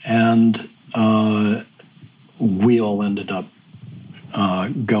 And we all ended up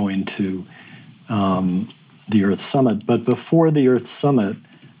going to the Earth Summit. But before the Earth Summit,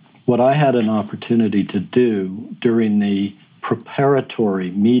 what I had an opportunity to do during the preparatory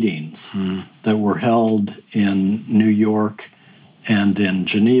meetings that were held in New York and in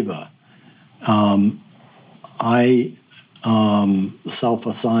Geneva, I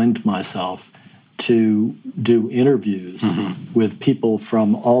self-assigned myself to do interviews with people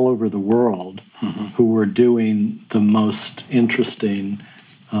from all over the world who were doing the most interesting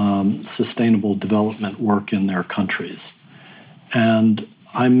sustainable development work in their countries. And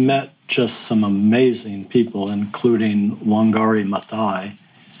I met just some amazing people, including Wangari Maathai,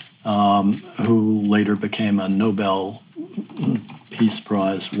 who later became a Nobel Peace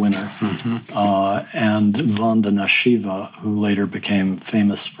Prize winner, and Vandana Shiva, who later became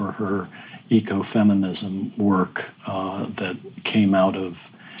famous for her ecofeminism work that came out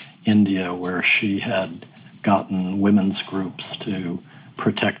of India, where she had gotten women's groups to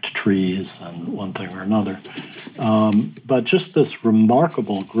protect trees and one thing or another. But just this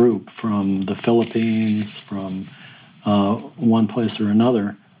remarkable group from the Philippines, from one place or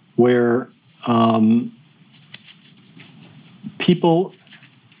another, where people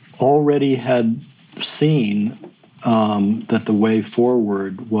already had seen that the way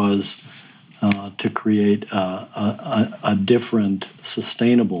forward was to create a different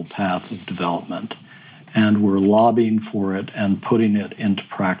sustainable path of development, and were lobbying for it and putting it into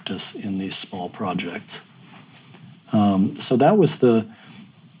practice in these small projects. So that was the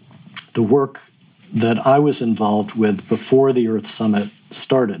work that I was involved with before the Earth Summit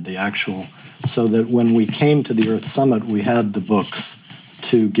started, the actual, so that when we came to the Earth Summit, we had the books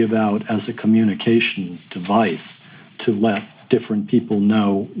to give out as a communication device to let different people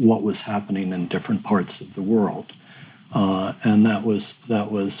know what was happening in different parts of the world. And that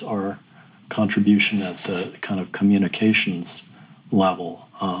was our contribution at the kind of communications level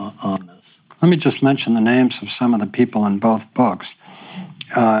on this. Let me just mention the names of some of the people in both books.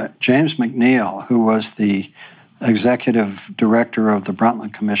 James McNeill, who was the executive director of the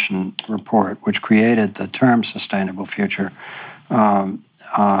Brundtland Commission report, which created the term sustainable future,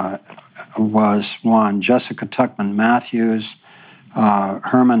 was one. Jessica Tuckman Matthews,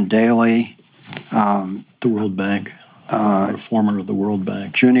 Herman Daly, the World Bank, former of the World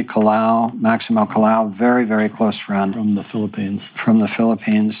Bank. Juni Kalau, Maximo Kalau, very, very close friend. From the Philippines. From the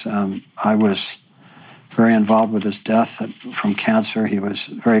Philippines. I was very involved with his death from cancer. He was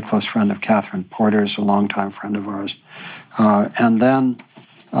a very close friend of Catherine Porter's, a longtime friend of ours. And then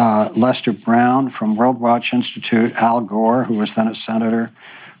Lester Brown from World Watch Institute, Al Gore, who was then a senator,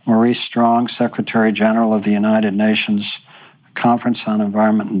 Maurice Strong, Secretary General of the United Nations Conference on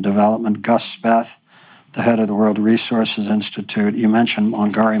Environment and Development, Gus Speth, the head of the World Resources Institute. You mentioned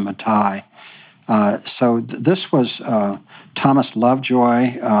Wangari Maathai. So this was Thomas Lovejoy,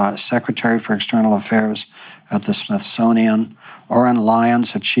 Secretary for External Affairs at the Smithsonian, Oren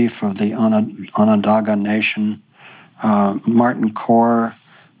Lyons, a chief of the Onondaga Nation, Martin Corr,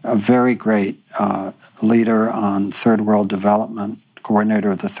 a very great leader on Third World Development, coordinator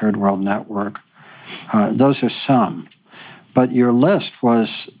of the Third World Network. Those are some. But your list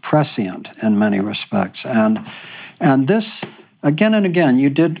was prescient in many respects. And this again and again,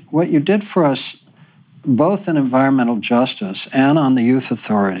 what you did for us, both in environmental justice and on the Youth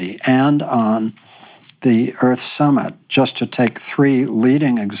Authority and on the Earth Summit, just to take three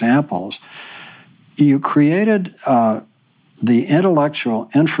leading examples. You created the intellectual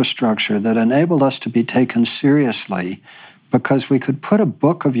infrastructure that enabled us to be taken seriously, because we could put a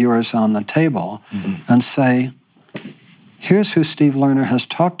book of yours on the table and say, here's who Steve Lerner has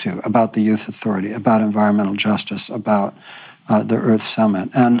talked to about the Youth Authority, about environmental justice, about the Earth Summit.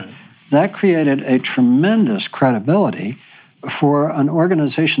 And that created a tremendous credibility for an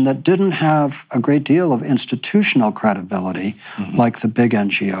organization that didn't have a great deal of institutional credibility, like the big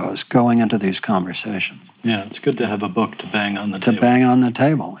NGOs, going into these conversations. Yeah, it's good to have a book to bang on the table. To bang on the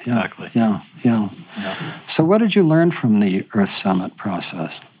table, yeah. Exactly. Yeah. So what did you learn from the Earth Summit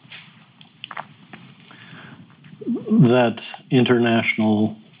process? That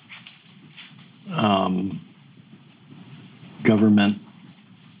international government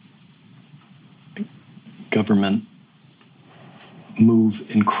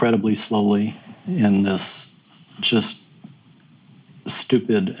move incredibly slowly in this just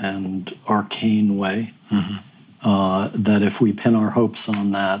stupid and arcane way. That if we pin our hopes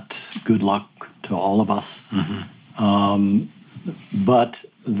on that, good luck to all of us. But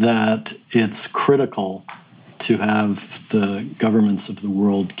that it's critical to have the governments of the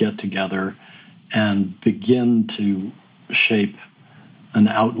world get together and begin to shape an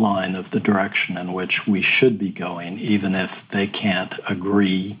outline of the direction in which we should be going, even if they can't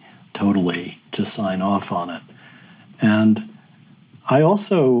agree totally to sign off on it. And I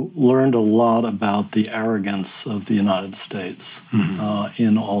also learned a lot about the arrogance of the United States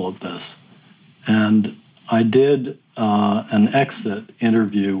in all of this. And I did an exit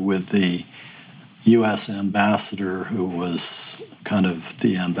interview with the U.S. ambassador, who was kind of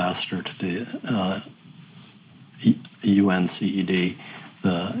the ambassador to the UNCED,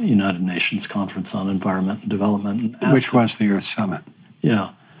 the United Nations Conference on Environment and Development. Which was the Earth Summit.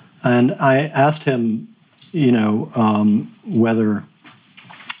 Yeah. And I asked him, whether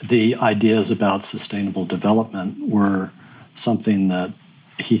the ideas about sustainable development were something that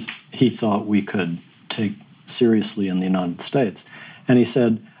he thought we could take seriously in the United States. And he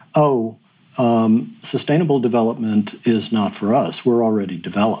said, sustainable development is not for us. We're already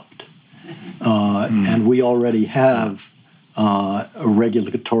developed. And we already have a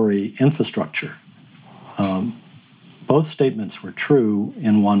regulatory infrastructure. Both statements were true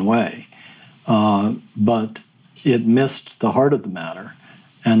in one way, but it missed the heart of the matter,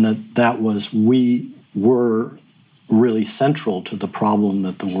 and that was we were really central to the problem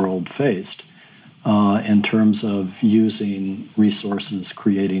that the world faced in terms of using resources,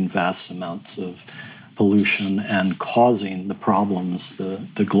 creating vast amounts of pollution, and causing the problems,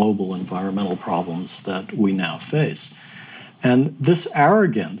 the global environmental problems that we now face. And this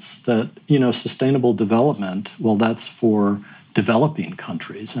arrogance that, sustainable development, well, that's for developing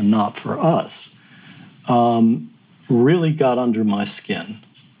countries and not for us, really got under my skin.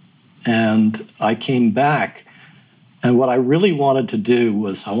 And I came back, and what I really wanted to do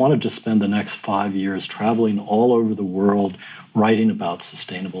was I wanted to spend the next 5 years traveling all over the world writing about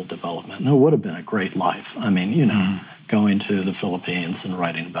sustainable development. And it would have been a great life. I mean, going to the Philippines and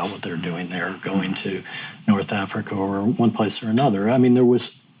writing about what they're doing there, going to North Africa or one place or another. I mean,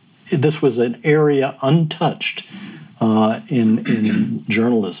 this was an area untouched in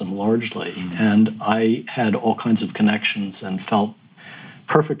journalism largely, and I had all kinds of connections and felt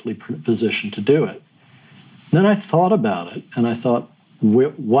perfectly positioned to do it. Then I thought about it, and I thought,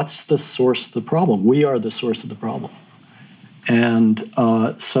 what's the source of the problem? We are the source of the problem. And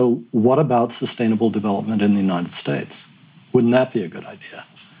so what about sustainable development in the United States? Wouldn't that be a good idea?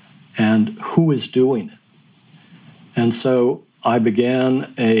 And who is doing it? And so I began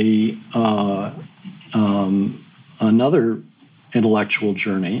another intellectual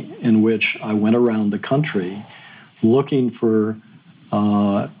journey in which I went around the country looking for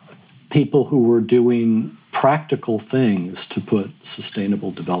people who were doing practical things to put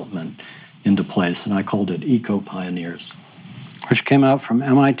sustainable development into place, and I called it Eco-Pioneers. Which came out from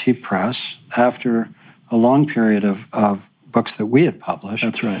MIT Press after a long period of books that we had published.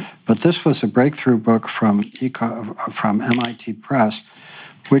 That's right. But this was a breakthrough book from MIT Press,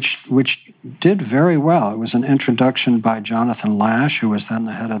 which did very well. It was an introduction by Jonathan Lash, who was then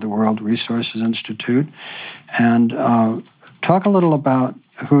the head of the World Resources Institute. And talk a little about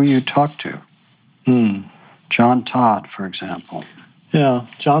who you talked to. John Todd, for example. Yeah,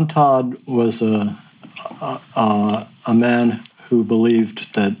 John Todd was a man who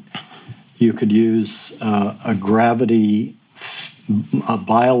believed that you could use a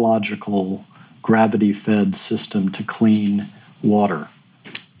biological gravity-fed system to clean water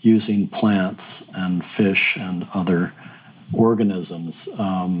using plants and fish and other organisms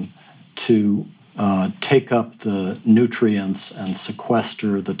to take up the nutrients and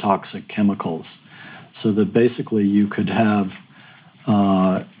sequester the toxic chemicals, so that basically you could have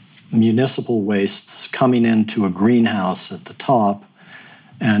municipal wastes coming into a greenhouse at the top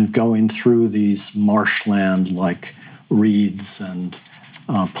and going through these marshland like reeds and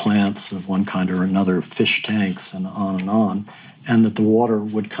plants of one kind or another, fish tanks and on, and that the water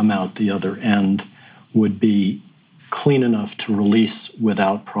would come out the other end, would be clean enough to release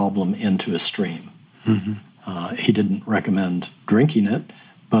without problem into a stream. Mm-hmm. He didn't recommend drinking it,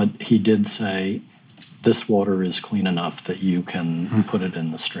 but he did say, this water is clean enough that you can put it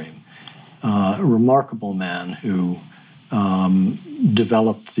in the stream. A remarkable man who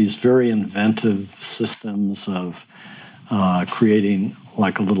developed these very inventive systems of creating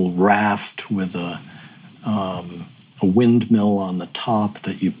like a little raft with a windmill on the top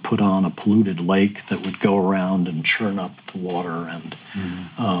that you put on a polluted lake that would go around and churn up the water and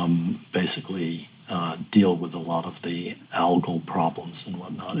basically deal with a lot of the algal problems and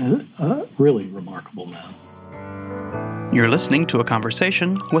whatnot. A really remarkable man. You're listening to a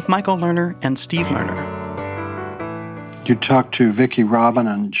conversation with Michael Lerner and Steve Lerner. You talked to Vicki Robin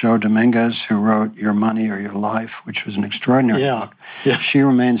and Joe Dominguez, who wrote Your Money or Your Life, which was an extraordinary book. Yeah. She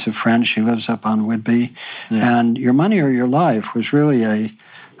remains a friend. She lives up on Whidbey. Yeah. And Your Money or Your Life was really a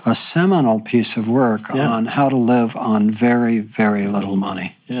seminal piece of work on how to live on very, very little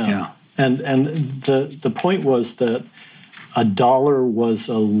money. Yeah. And the point was that a dollar was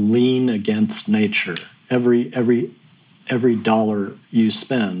a lien against nature. Every dollar you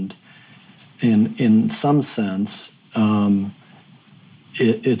spend, in some sense,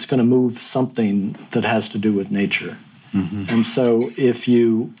 it's going to move something that has to do with nature. Mm-hmm. And so if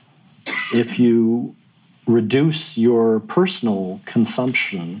you reduce your personal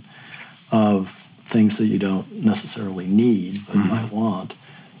consumption of things that you don't necessarily need but might want,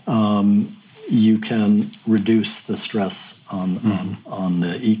 you can reduce the stress on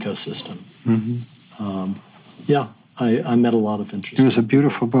the ecosystem. Mm-hmm. I met a lot of interest. It was a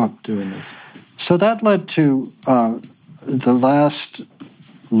beautiful book. Doing this. So that led to the last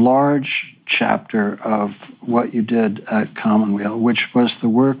large chapter of what you did at Commonweal, which was the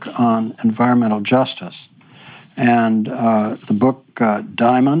work on environmental justice. And the book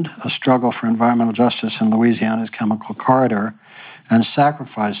Diamond, A Struggle for Environmental Justice in Louisiana's Chemical Corridor, and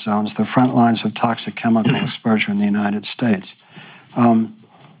Sacrifice Zones, the Front Lines of Toxic Chemical Exposure in the United States.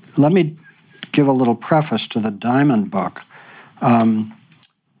 Let me give a little preface to the Diamond book.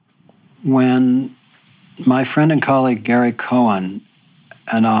 When my friend and colleague Gary Cohen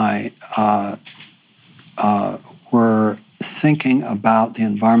and I were thinking about the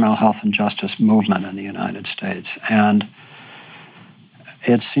environmental health and justice movement in the United States, and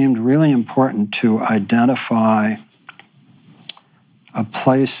it seemed really important to identify a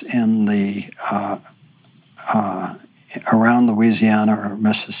place in the around Louisiana or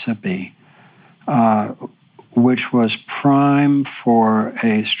Mississippi which was prime for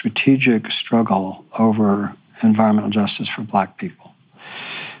a strategic struggle over environmental justice for Black people.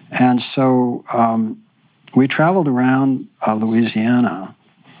 And so we traveled around Louisiana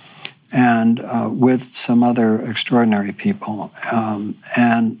and with some other extraordinary people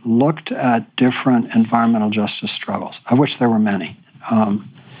and looked at different environmental justice struggles, of which there were many.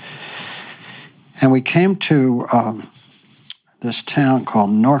 And we came to this town called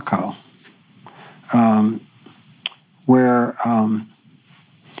Norco, where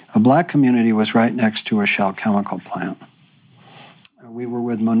a Black community was right next to a Shell chemical plant. We were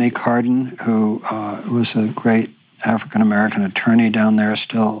with Monique Hardin, who was a great African-American attorney down there,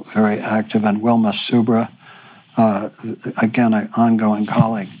 still very active, and Wilma Subra, again, an ongoing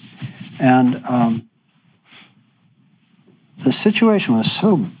colleague. And the situation was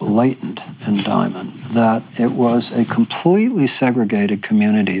so blatant in Diamond that it was a completely segregated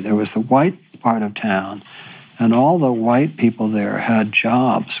community. There was the white part of town, and all the white people there had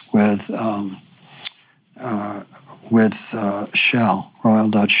jobs with Shell, Royal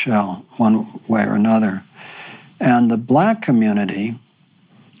Dutch Shell, one way or another. And the Black community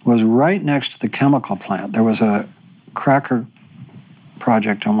was right next to the chemical plant. There was a cracker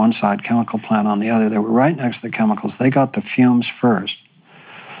project on one side, chemical plant on the other. They were right next to the chemicals. They got the fumes first.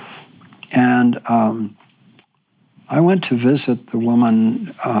 And I went to visit the woman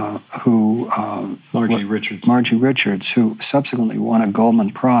who... Margie Richards, who subsequently won a Goldman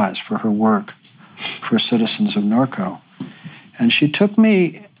Prize for her work for Citizens of Norco. And she took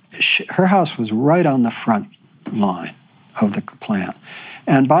me... her house was right on the front line of the plant.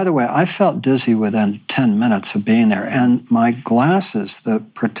 And by the way, I felt dizzy within 10 minutes of being there. And my glasses, the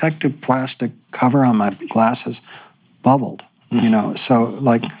protective plastic cover on my glasses, bubbled, So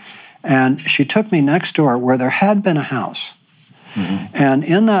and she took me next door where there had been a house. And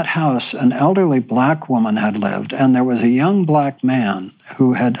in that house, an elderly black woman had lived, and there was a young black man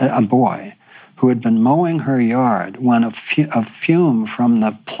a boy, who had been mowing her yard when a fume from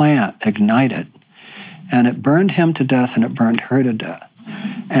the plant ignited. And it burned him to death and it burned her to death.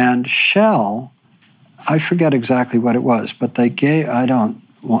 And Shell, I forget exactly what it was, but they gave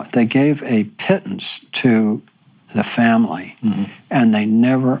a pittance to the family, and they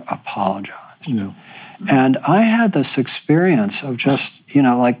never apologized. No. And I had this experience of just,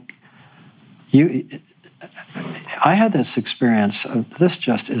 I had this experience of this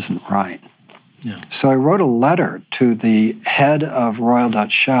just isn't right. Yeah. So I wrote a letter to the head of Royal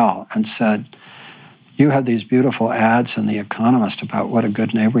Dutch Shell and said, you have these beautiful ads in The Economist about what a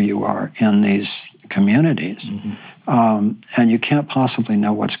good neighbor you are in these communities. And you can't possibly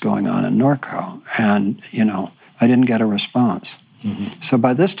know what's going on in Norco. And, I didn't get a response. So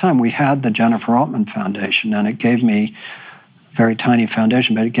by this time we had the Jennifer Altman Foundation, and it gave me a very tiny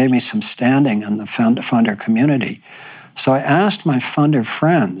foundation, but it gave me some standing in the funder community. So I asked my funder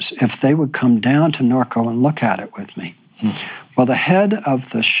friends if they would come down to Norco and look at it with me. Well, the head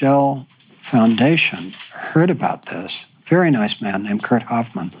of the Shell Foundation heard about this, very nice man named Kurt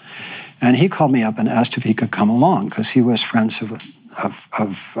Hoffman, and he called me up and asked if he could come along because he was friends of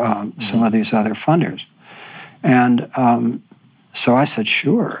some of these other funders. And so I said,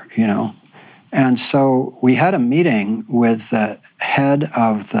 sure, And so we had a meeting with the head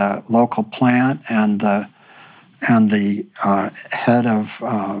of the local plant and the head of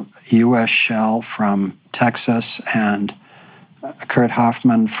U.S. Shell from Texas and Kurt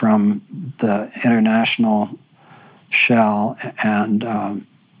Hoffman from the International Shell and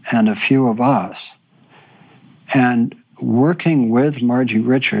a few of us. And working with Margie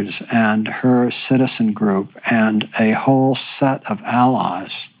Richards and her citizen group and a whole set of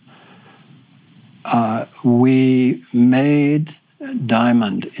allies, we made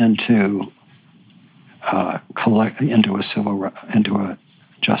Diamond into a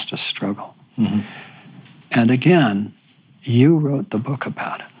justice struggle. And again, you wrote the book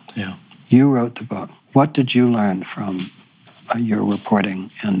about it. Yeah. You wrote the book. What did you learn from your reporting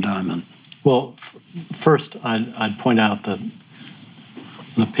in Diamond? Well, first, I'd point out that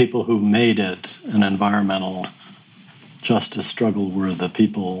the people who made it an environmental justice struggle were the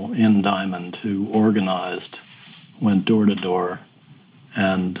people in Diamond who organized, went door to door,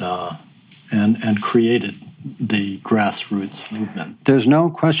 and created the grassroots movement. There's no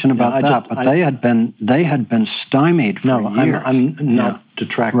question about that, but they had been stymied for years. I'm not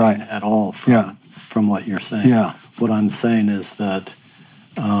detracting at all from what you're saying. Yeah. What I'm saying is that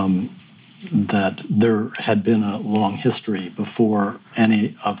that there had been a long history before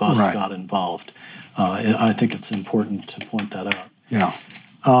any of us got involved. I think it's important to point that out. Yeah.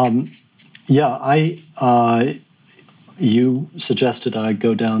 You suggested I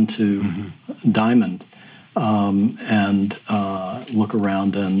go down to Diamond and look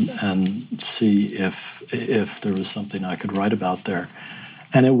around and see if there was something I could write about there.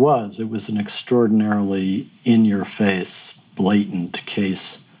 And it was an extraordinarily in-your-face, blatant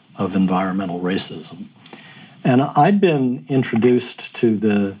case of environmental racism. And I'd been introduced to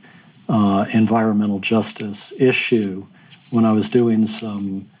the environmental justice issue when I was doing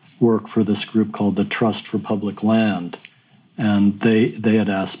some work for this group called the Trust for Public Land. And they had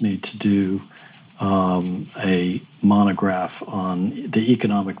asked me to do a monograph on the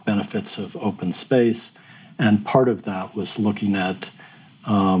economic benefits of open space. And part of that was looking at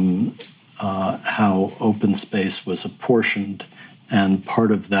how open space was apportioned. And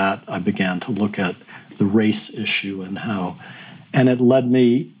part of that, I began to look at the race issue and it led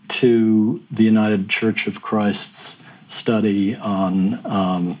me to the United Church of Christ's study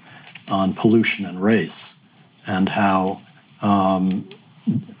on pollution and race, and how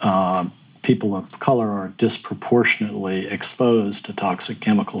people of color are disproportionately exposed to toxic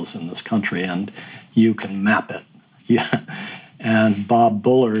chemicals in this country, and you can map it. And Bob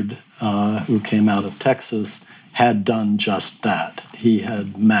Bullard, who came out of Texas, had done just that. He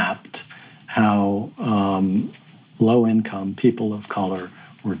had mapped how low-income people of color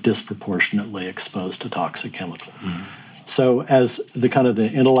were disproportionately exposed to toxic chemicals. So as the kind of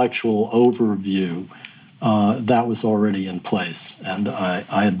the intellectual overview, that was already in place. And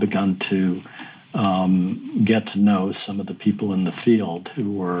I had begun to get to know some of the people in the field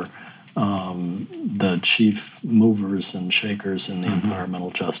who were the chief movers and shakers in the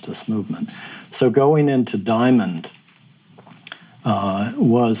environmental justice movement. So going into Diamond,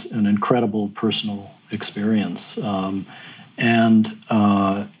 was an incredible personal experience, and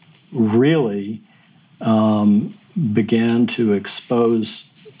really began to expose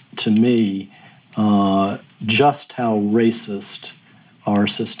to me just how racist our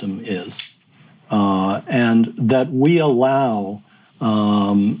system is, and that we allow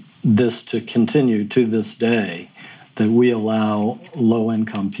this to continue to this day, that we allow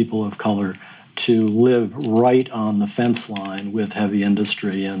low-income people of color to live right on the fence line with heavy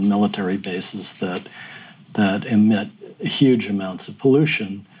industry and military bases that emit huge amounts of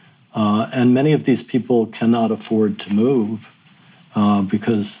pollution. And many of these people cannot afford to move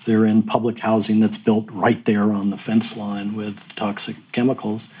because they're in public housing that's built right there on the fence line with toxic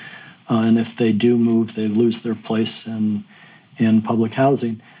chemicals. And if they do move, they lose their place in public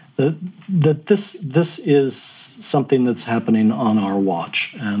housing. That this is something that's happening on our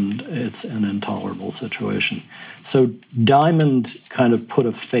watch, and it's an intolerable situation. So Diamond kind of put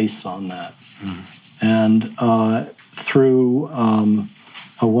a face on that. And through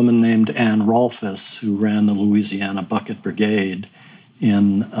a woman named Ann Rolfes, who ran the Louisiana Bucket Brigade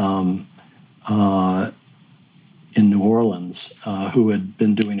in New Orleans, who had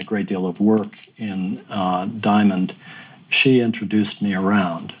been doing a great deal of work in Diamond, she introduced me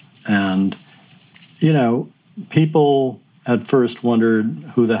around. And, you know, people at first wondered,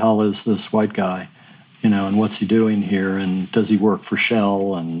 who the hell is this white guy? You know, and what's he doing here? And does he work for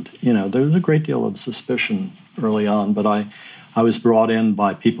Shell? And, you know, there was a great deal of suspicion early on, but I was brought in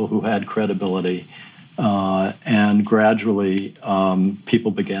by people who had credibility, and gradually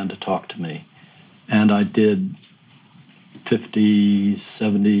people began to talk to me. And I did 50,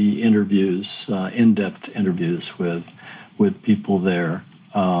 70 interviews, in-depth interviews with people there,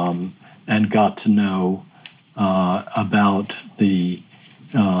 and got to know about the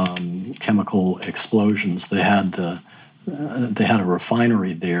chemical explosions. They had a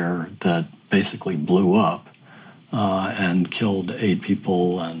refinery there that basically blew up and killed 8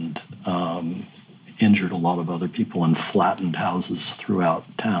 people and injured a lot of other people and flattened houses throughout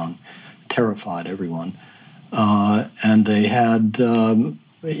town, terrified everyone. And they had,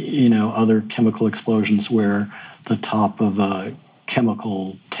 other chemical explosions where the top of a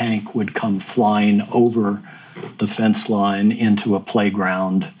chemical tank would come flying over the fence line into a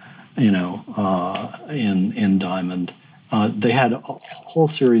playground, in Diamond. They had a whole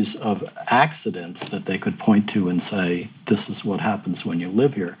series of accidents that they could point to and say, this is what happens when you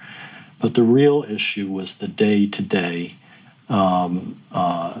live here. But the real issue was the day-to-day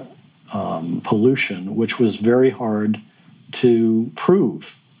pollution, which was very hard to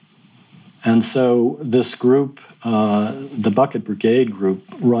prove. And so this group, the Bucket Brigade group,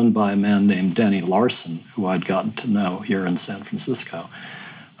 run by a man named Denny Larson, who I'd gotten to know here in San Francisco,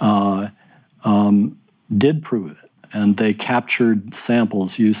 did prove it. And they captured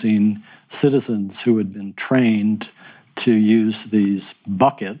samples using citizens who had been trained to use these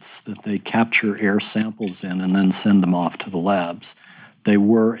buckets that they capture air samples in and then send them off to the labs. They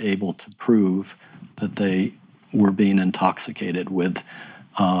were able to prove that they were being intoxicated with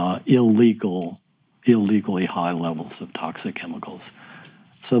illegally high levels of toxic chemicals.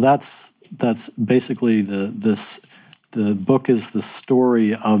 So that's basically the book is the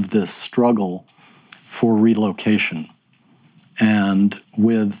story of this struggle for relocation. And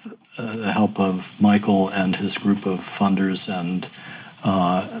with the help of Michael and his group of funders and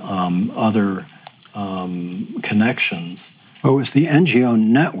other connections. Well, it was the NGO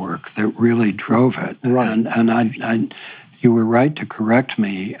network that really drove it. Right. And you were right to correct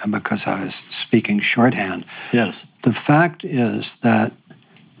me because I was speaking shorthand. Yes. The fact is that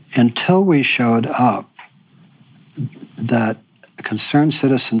until we showed up, that Concerned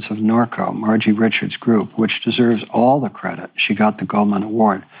Citizens of Norco, Margie Richards' group, which deserves all the credit, she got the Goldman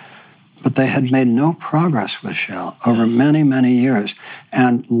Award, but they had made no progress with Shell over many, many years.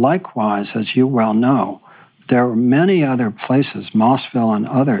 And likewise, as you well know, there were many other places, Mossville and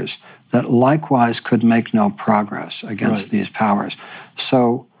others, that likewise could make no progress against these powers.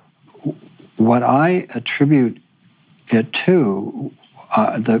 So what I attribute it to,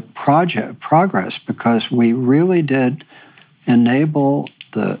 the progress, because we really did enable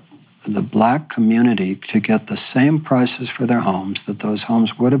the black community to get the same prices for their homes that those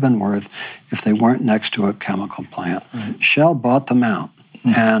homes would have been worth if they weren't next to a chemical plant. Right. Shell bought them out.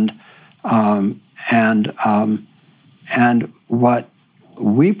 Mm-hmm. And what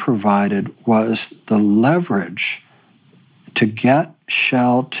we provided was the leverage to get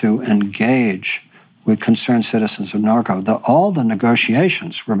Shell to engage with Concerned Citizens of Norco. All the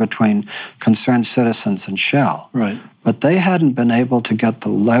negotiations were between Concerned Citizens and Shell. Right. But they hadn't been able to get the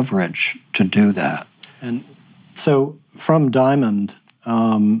leverage to do that. And so from Diamond,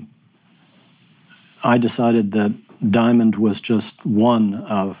 I decided that Diamond was just one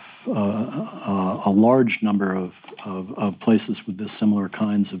of a large number of places with this similar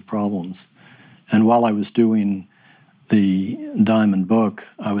kinds of problems. And while I was doing the Diamond book,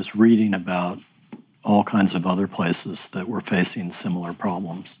 I was reading about all kinds of other places that were facing similar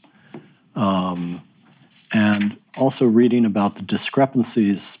problems. And also reading about the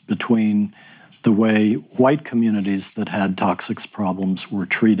discrepancies between the way white communities that had toxic problems were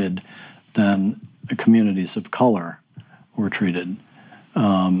treated than communities of color were treated.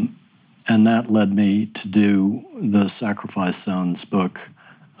 And that led me to do the Sacrifice Zones book,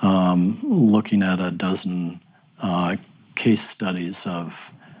 looking at a dozen case studies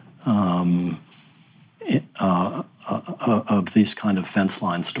of these kind of fence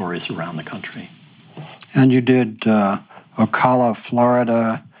line stories around the country. And you did Ocala,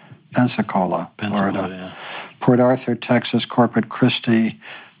 Florida, Pensacola, Florida, yeah. Port Arthur, Texas, Corpus Christi,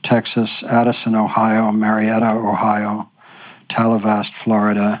 Texas, Addison, Ohio, Marietta, Ohio, Tallahassee,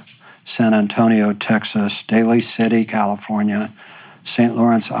 Florida, San Antonio, Texas, Daly City, California, St.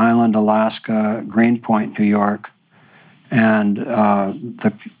 Lawrence Island, Alaska, Greenpoint, New York, and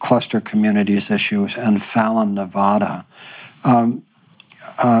the cluster communities issues, and Fallon, Nevada.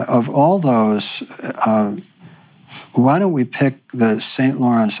 Of all those, why don't we pick the St.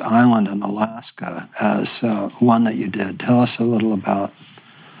 Lawrence Island in Alaska as one that you did? Tell us a little about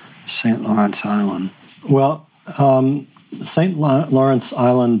St. Lawrence Island. Well, St. Lawrence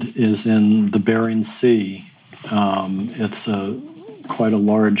Island is in the Bering Sea. It's quite a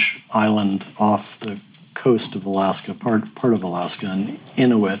large island off the coast of Alaska, part of Alaska, an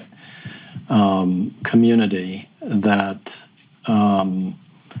Inuit community that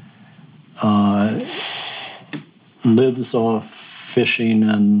lives off fishing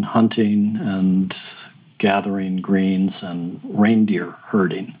and hunting and gathering greens and reindeer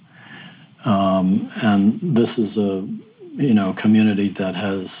herding. And this is a community that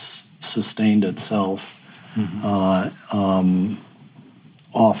has sustained itself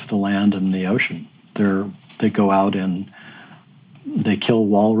off the land and the ocean. They go out and they kill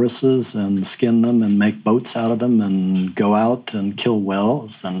walruses and skin them and make boats out of them and go out and kill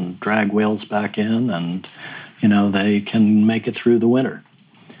whales and drag whales back in, and they can make it through the winter.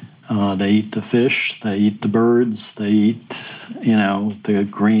 They eat the fish, they eat the birds, they eat the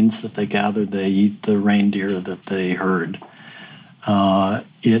greens that they gather, they eat the reindeer that they herd.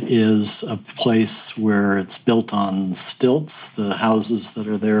 It is a place where it's built on stilts. The houses that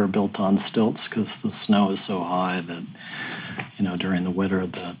are there are built on stilts because the snow is so high that, during the winter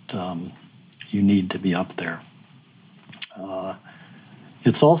that you need to be up there.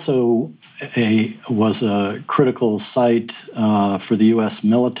 It's also was a critical site for the U.S.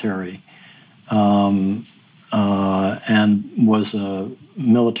 military and was a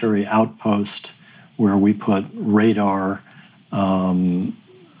military outpost where we put radar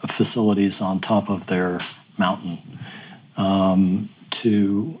facilities on top of their mountain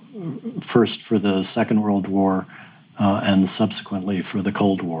first for the Second World War and subsequently for the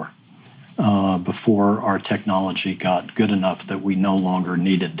Cold War, before our technology got good enough that we no longer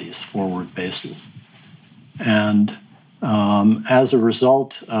needed these forward bases. And as a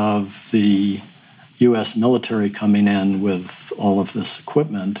result of the U.S. military coming in with all of this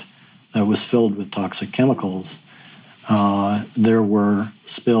equipment that was filled with toxic chemicals, there were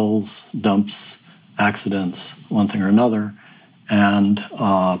spills, dumps, accidents, one thing or another, and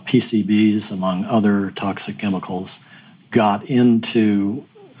PCBs, among other toxic chemicals, got into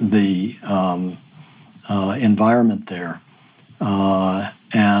the environment there.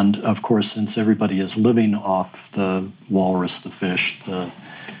 And of course, since everybody is living off the walrus, the fish,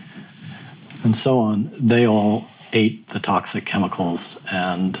 and so on, they all ate the toxic chemicals,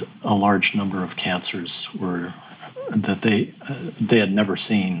 and a large number of cancers were that they had never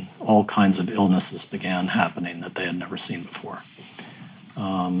seen. All kinds of illnesses began happening that they had never seen before.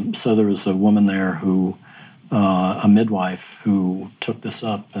 So there was a woman there who, a midwife, who took this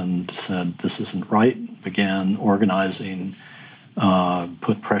up and said, this isn't right, began organizing,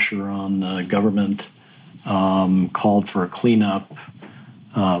 put pressure on the government, called for a cleanup.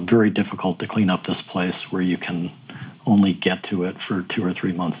 Very difficult to clean up this place where you can only get to it for 2 or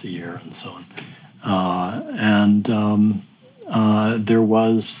 3 months a year and so on. There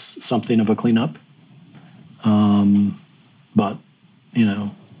was something of a cleanup, but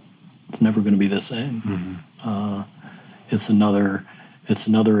it's never going to be the same. Mm-hmm. It's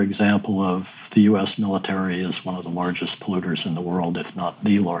another example of the U.S. military is one of the largest polluters in the world, if not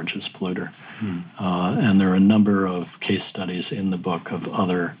the largest polluter. Mm-hmm. And there are a number of case studies in the book of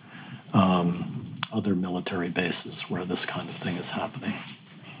other other military bases where this kind of thing is happening.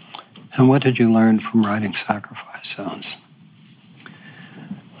 And what did you learn from writing Sacrifice Zones?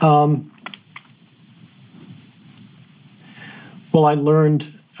 Well, I learned,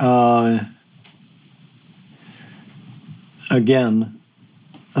 again,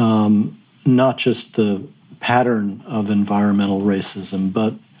 not just the pattern of environmental racism,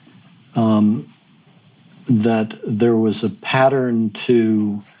 but that there was a pattern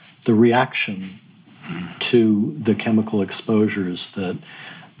to the reaction to the chemical exposures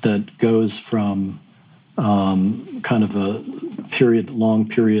that goes from kind of a long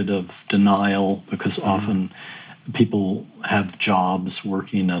period of denial, because often people have jobs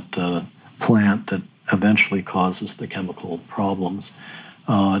working at the plant that eventually causes the chemical problems,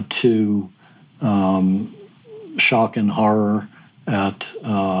 to shock and horror at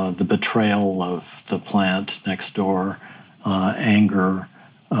the betrayal of the plant next door, anger,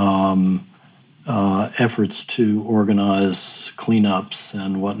 efforts to organize cleanups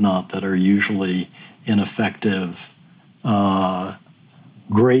and whatnot that are usually ineffective,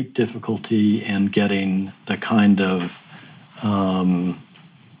 great difficulty in getting the kind of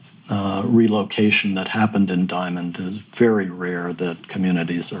relocation that happened in Diamond. Is very rare that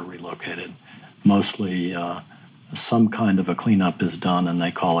communities are relocated. Mostly some kind of a cleanup is done and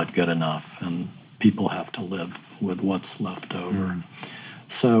they call it good enough, and people have to live with what's left over.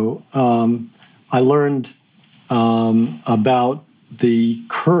 So I learned about the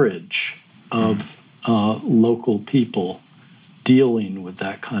courage of local people dealing with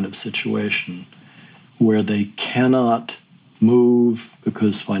that kind of situation where they cannot move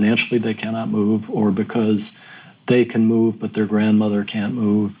because financially they cannot move, or because they can move but their grandmother can't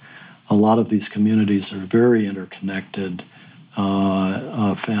move. A lot of these communities are very interconnected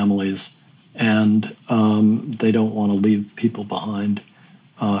families, and they don't want to leave people behind.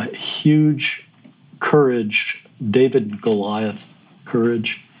 Huge courage, David and Goliath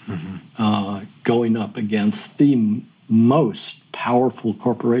courage, going up against the most powerful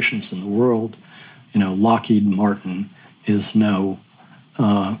corporations in the world. Lockheed Martin is no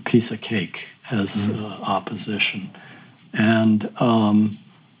piece of cake as opposition, and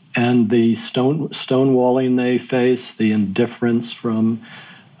the stonewalling they face, the indifference from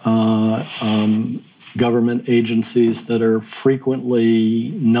government agencies that are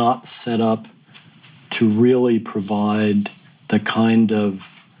frequently not set up to really provide the kind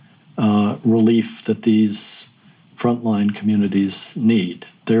of relief that these frontline communities need.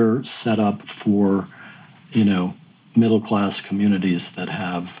 They're set up for, middle-class communities that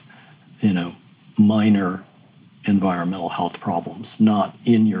have, minor environmental health problems, not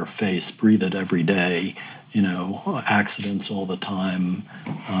in your face, breathe it every day, accidents all the time,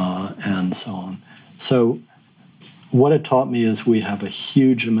 and so on. So what it taught me is we have a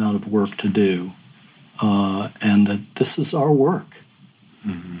huge amount of work to do, and that this is our work.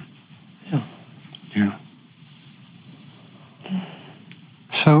 Yeah.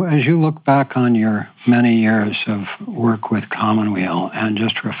 So as you look back on your many years of work with Commonweal and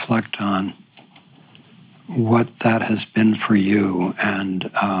just reflect on what that has been for you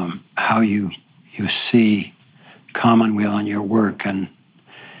and how you see Commonweal and your work and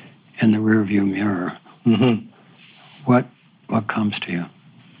in the rearview mirror, what comes to you?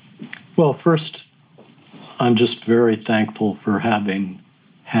 Well, first, I'm just very thankful for having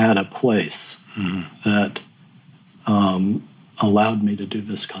had a place that allowed me to do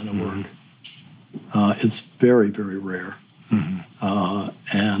this kind of work. It's very, very rare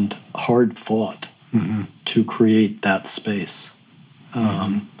and hard fought to create that space.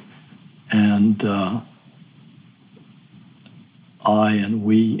 And I and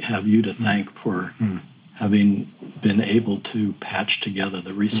we have you to thank for having been able to patch together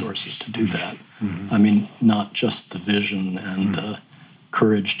the resources to do that. I mean, not just the vision and the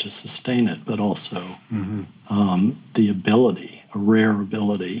courage to sustain it, but also the ability, a rare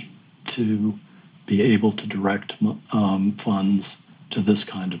ability, to be able to direct funds to this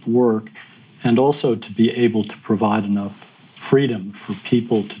kind of work, and also to be able to provide enough freedom for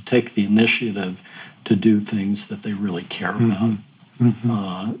people to take the initiative to do things that they really care about.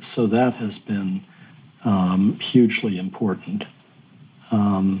 So that has been hugely important.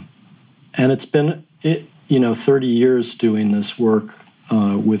 And it's been, 30 years doing this work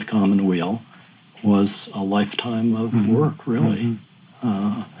with Commonweal was a lifetime of work, really.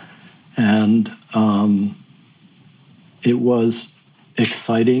 And it was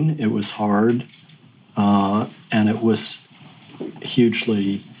exciting, it was hard, and it was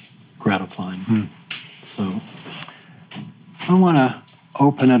hugely gratifying. So I want to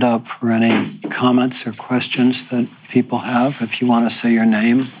open it up for any comments or questions that people have. If you want to say your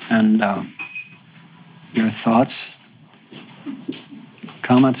name and your thoughts,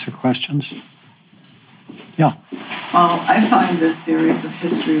 comments, or questions? Yeah. Well, I find this series of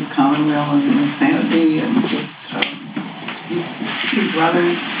History of Commonweal and insanity and just two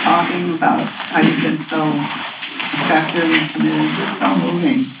brothers talking about how you've been so effective and committed just so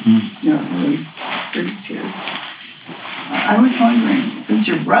moving. You know, it really brings tears. I was wondering, since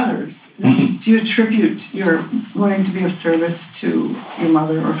you're brothers, do you attribute your wanting to be of service to your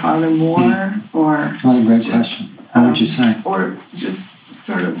mother or father more, or what a great question. What would you say? Or just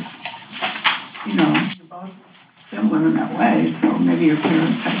sort of, you know, you're both similar in that way, so maybe your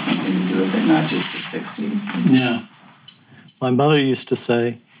parents had something to do with it, not just the 60s. Yeah. My mother used to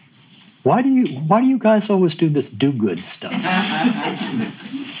say, why do you guys always do this do-good stuff?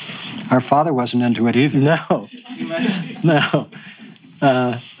 Our father wasn't into it either. No.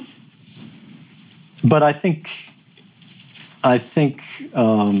 But I think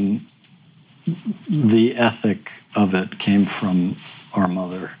the ethic of it came from our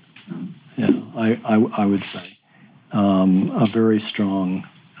mother. Yeah, I would say a very strong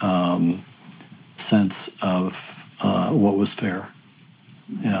sense of what was fair.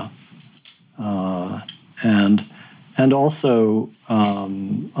 Yeah, and also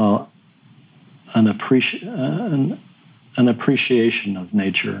an appreciation of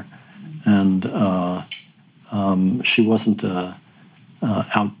nature, and she wasn't a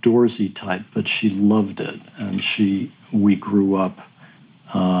outdoorsy type, but she loved it, and we grew up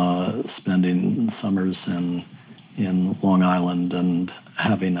spending summers in Long Island and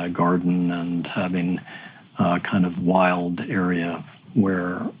having a garden and having a kind of wild area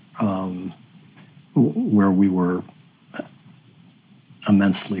where we were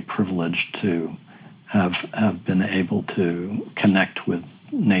immensely privileged to have been able to connect with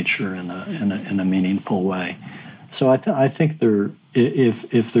nature in a meaningful way. So I think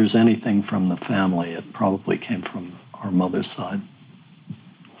if there's anything from the family, it probably came from our mother's side.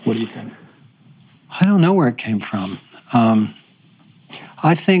 What do you think? I don't know where it came from.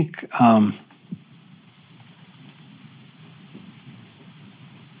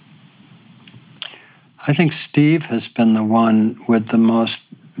 I think Steve has been the one with the most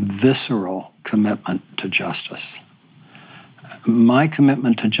visceral commitment to justice. My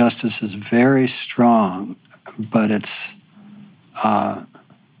commitment to justice is very strong, but it's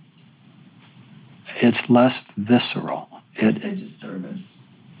less visceral. It's a disservice.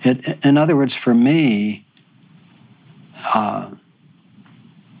 In other words, for me,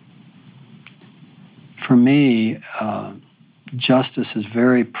 justice is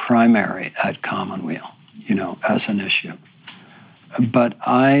very primary at Commonweal, as an issue. But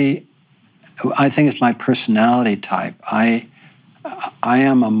I think it's my personality type. I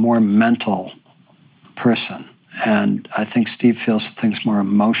am a more mental person, and I think Steve feels things more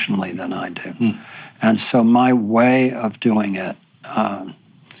emotionally than I do. And so my way of doing it,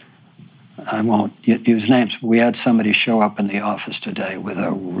 I won't use names. We had somebody show up in the office today with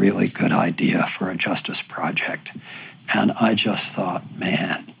a really good idea for a justice project. And I just thought,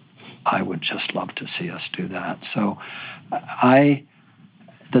 man, I would just love to see us do that. So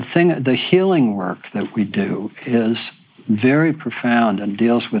the healing work that we do is very profound and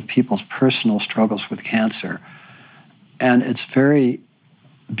deals with people's personal struggles with cancer. And it's very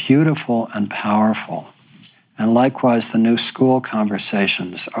beautiful and powerful. And likewise, the New School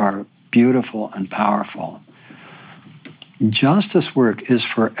conversations are beautiful and powerful. Justice work is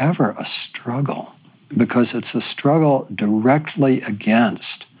forever a struggle because it's a struggle directly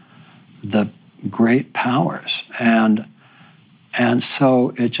against the great powers. And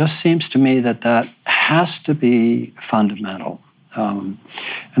so it just seems to me that has to be fundamental. And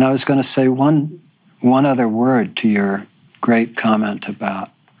I was going to say one other word to your great comment about,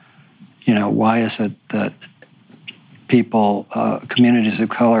 why is it that people, communities of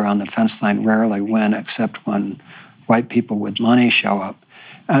color on the fence line rarely win except when white people with money show up.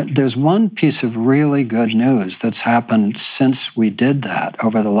 There's one piece of really good news that's happened since we did that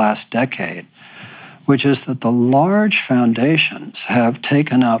over the last decade, which is that the large foundations have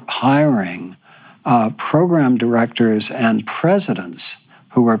taken up hiring program directors and presidents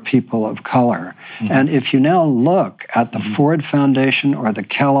who are people of color. And if you now look at the Ford Foundation or the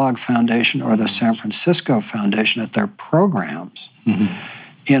Kellogg Foundation or the San Francisco Foundation at their programs,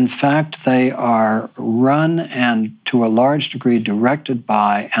 in fact, they are run and to a large degree directed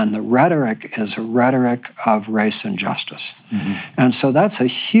by, and the rhetoric is a rhetoric of race and justice. And so that's a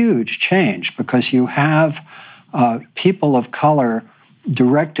huge change because you have people of color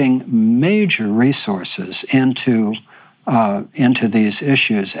directing major resources into these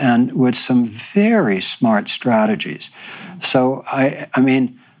issues and with some very smart strategies. So, I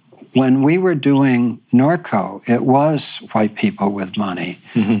mean, when we were doing Norco, it was white people with money.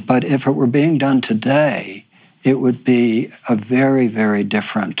 But if it were being done today, it would be a very, very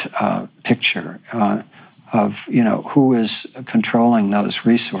different picture of who is controlling those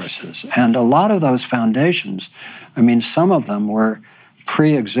resources. And a lot of those foundations, I mean, some of them were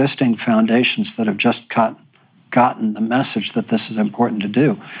pre-existing foundations that have just gotten the message that this is important to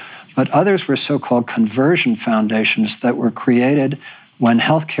do. But others were so-called conversion foundations that were created when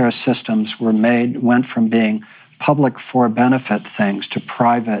healthcare systems went from being public for-benefit things to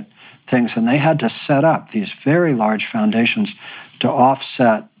private things, and they had to set up these very large foundations to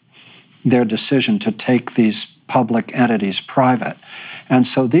offset their decision to take these public entities private. And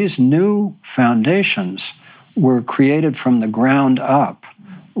so these new foundations were created from the ground up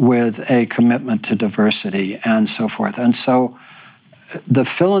with a commitment to diversity and so forth. And so the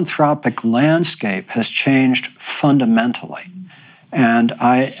philanthropic landscape has changed fundamentally. And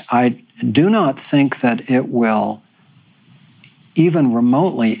I do not think that it will even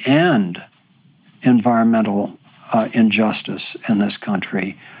remotely end environmental injustice in this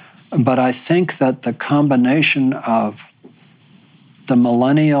country. But I think that the combination of the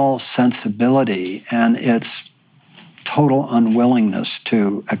millennial sensibility and its total unwillingness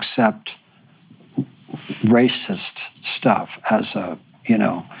to accept racist stuff as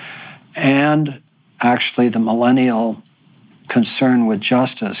and actually the millennial concern with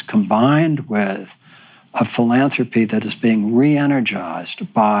justice combined with a philanthropy that is being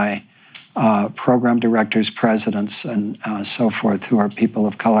re-energized by program directors, presidents, and so forth, who are people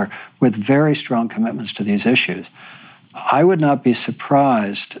of color with very strong commitments to these issues. I would not be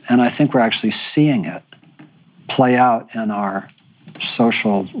surprised, and I think we're actually seeing it play out in our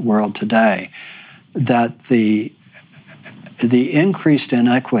social world today, that the increased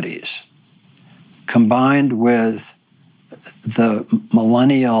inequities combined with the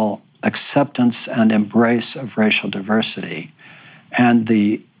millennial acceptance and embrace of racial diversity and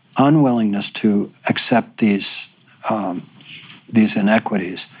the unwillingness to accept these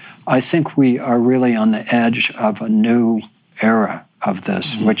inequities, I think we are really on the edge of a new era of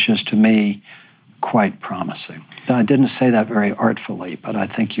this, which is to me quite promising. I didn't say that very artfully, but I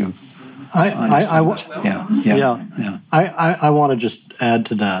think you. I want to just add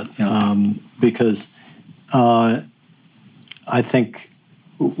to that because I think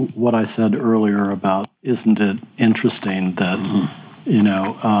what I said earlier about isn't it interesting that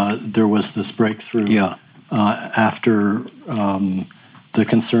there was this breakthrough after the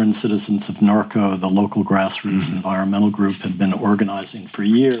Concerned Citizens of Norco, the local grassroots environmental group, had been organizing for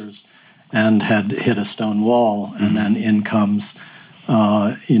years and had hit a stone wall, and then in comes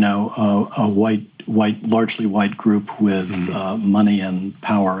a largely white group with money and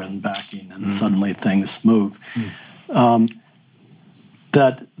power and backing, and suddenly things move.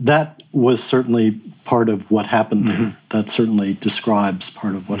 That was certainly part of what happened there. That certainly describes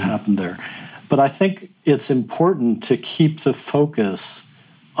part of what happened there. But I think it's important to keep the focus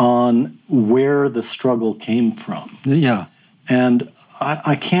on where the struggle came from. Yeah. And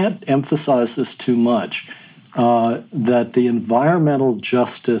I can't emphasize this too much, that the environmental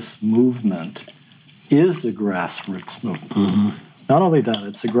justice movement is a grassroots movement. Not only that,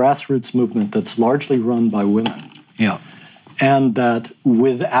 it's a grassroots movement that's largely run by women. Yeah. And that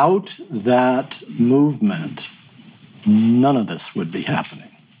without that movement, none of this would be happening.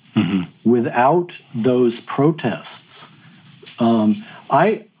 Without those protests,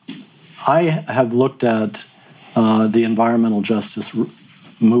 I have looked at the environmental justice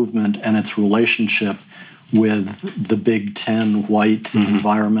movement and its relationship with the Big 10 white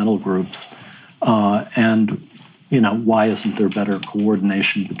environmental groups, and why isn't there better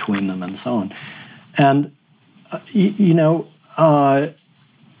coordination between them and so on. And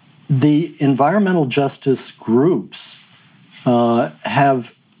the environmental justice groups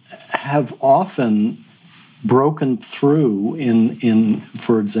have often broken through in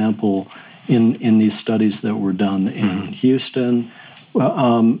for example, in these studies that were done in Houston,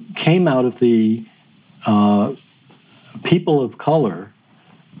 came out of the people of color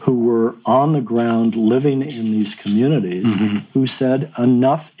who were on the ground living in these communities who said,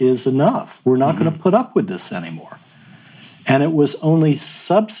 enough is enough. We're not going to put up with this anymore. And it was only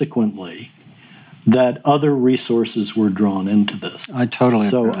subsequently that other resources were drawn into this. I totally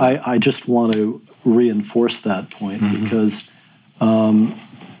agree. So I just want to reinforce that point because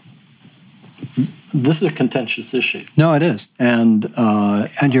this is a contentious issue. No, it is. And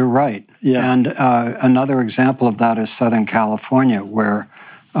you're right. Yeah. And another example of that is Southern California, where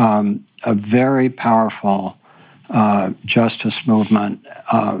a very powerful justice movement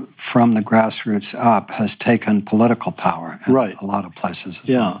from the grassroots up has taken political power in a lot of places.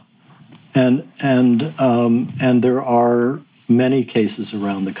 Yeah. And there are many cases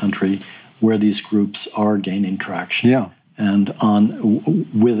around the country where these groups are gaining traction. Yeah. And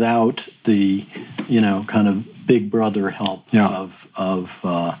without the, kind of big brother help of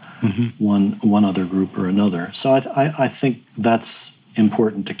one other group or another. So I think that's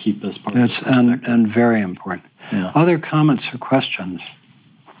important to keep as part of the perspective. And very important. Yeah. Other comments or questions?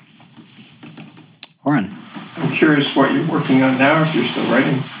 Warren. I'm curious what you're working on now, if you're still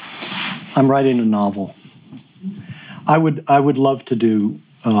writing. I'm writing a novel. I would love to do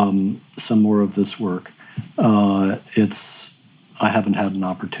some more of this work. I haven't had an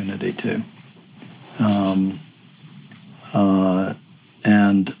opportunity to.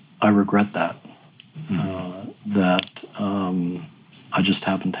 And I regret that. I just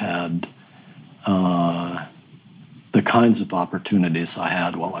haven't had the kinds of opportunities I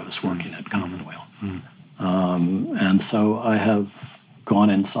had while I was working at Commonweal. And so I have gone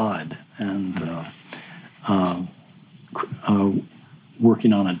inside and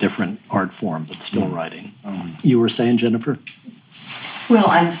working on a different art form, but still writing. You were saying, Jennifer? Well,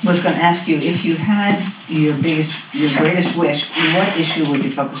 I was going to ask you, if you had your greatest wish, what issue would you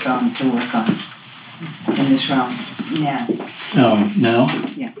focus on to work on in this realm now? Now?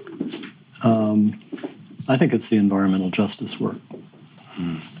 Yeah. I think it's the environmental justice work.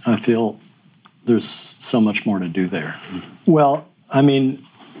 I feel there's so much more to do there. Well, I mean,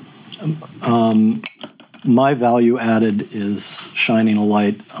 my value added is shining a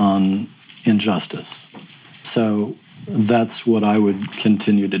light on injustice. So that's what I would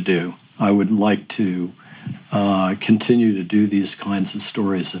continue to do. I would like to continue to do these kinds of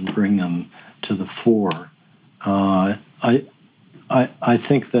stories and bring them to the fore. I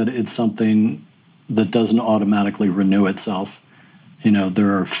think that it's something that doesn't automatically renew itself.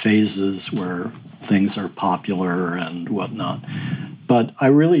 There are phases where things are popular and whatnot. But I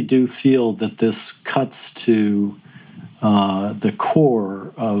really do feel that this cuts to the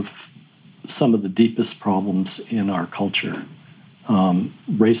core of some of the deepest problems in our culture,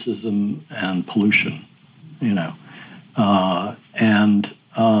 racism and pollution,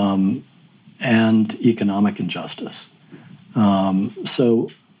 and economic injustice. So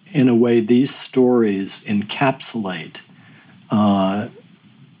in a way, these stories encapsulate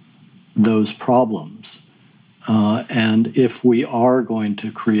those problems. And if we are going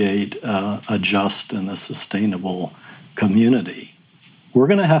to create a just and a sustainable community, we're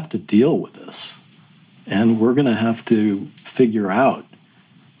going to have to deal with this. And we're going to have to figure out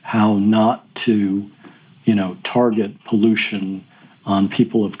how not to, target pollution on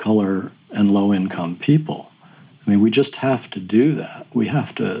people of color and low-income people. I mean, we just have to do that. We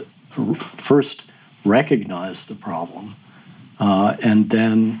have to first recognize the problem and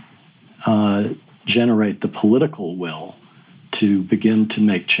then generate the political will to begin to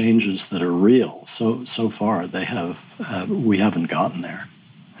make changes that are real. So far, we haven't gotten there.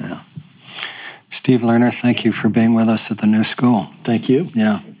 Yeah. Steve Lerner, thank you for being with us at the New School. Thank you.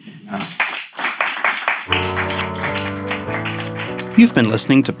 Yeah. You've been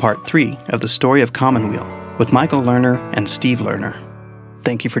listening to Part 3 of The Story of Commonweal with Michael Lerner and Steve Lerner.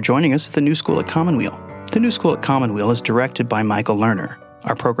 Thank you for joining us at the New School at Commonweal. The New School at Commonweal is directed by Michael Lerner.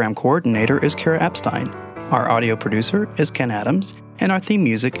 Our program coordinator is Kara Epstein. Our audio producer is Ken Adams, and our theme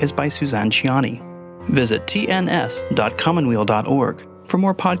music is by Suzanne Ciani. Visit tns.commonweal.org for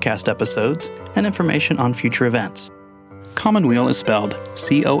more podcast episodes and information on future events. Commonweal is spelled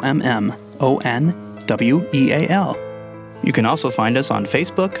COMMONWEAL. You can also find us on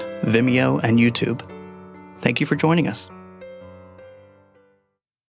Facebook, Vimeo, and YouTube. Thank you for joining us.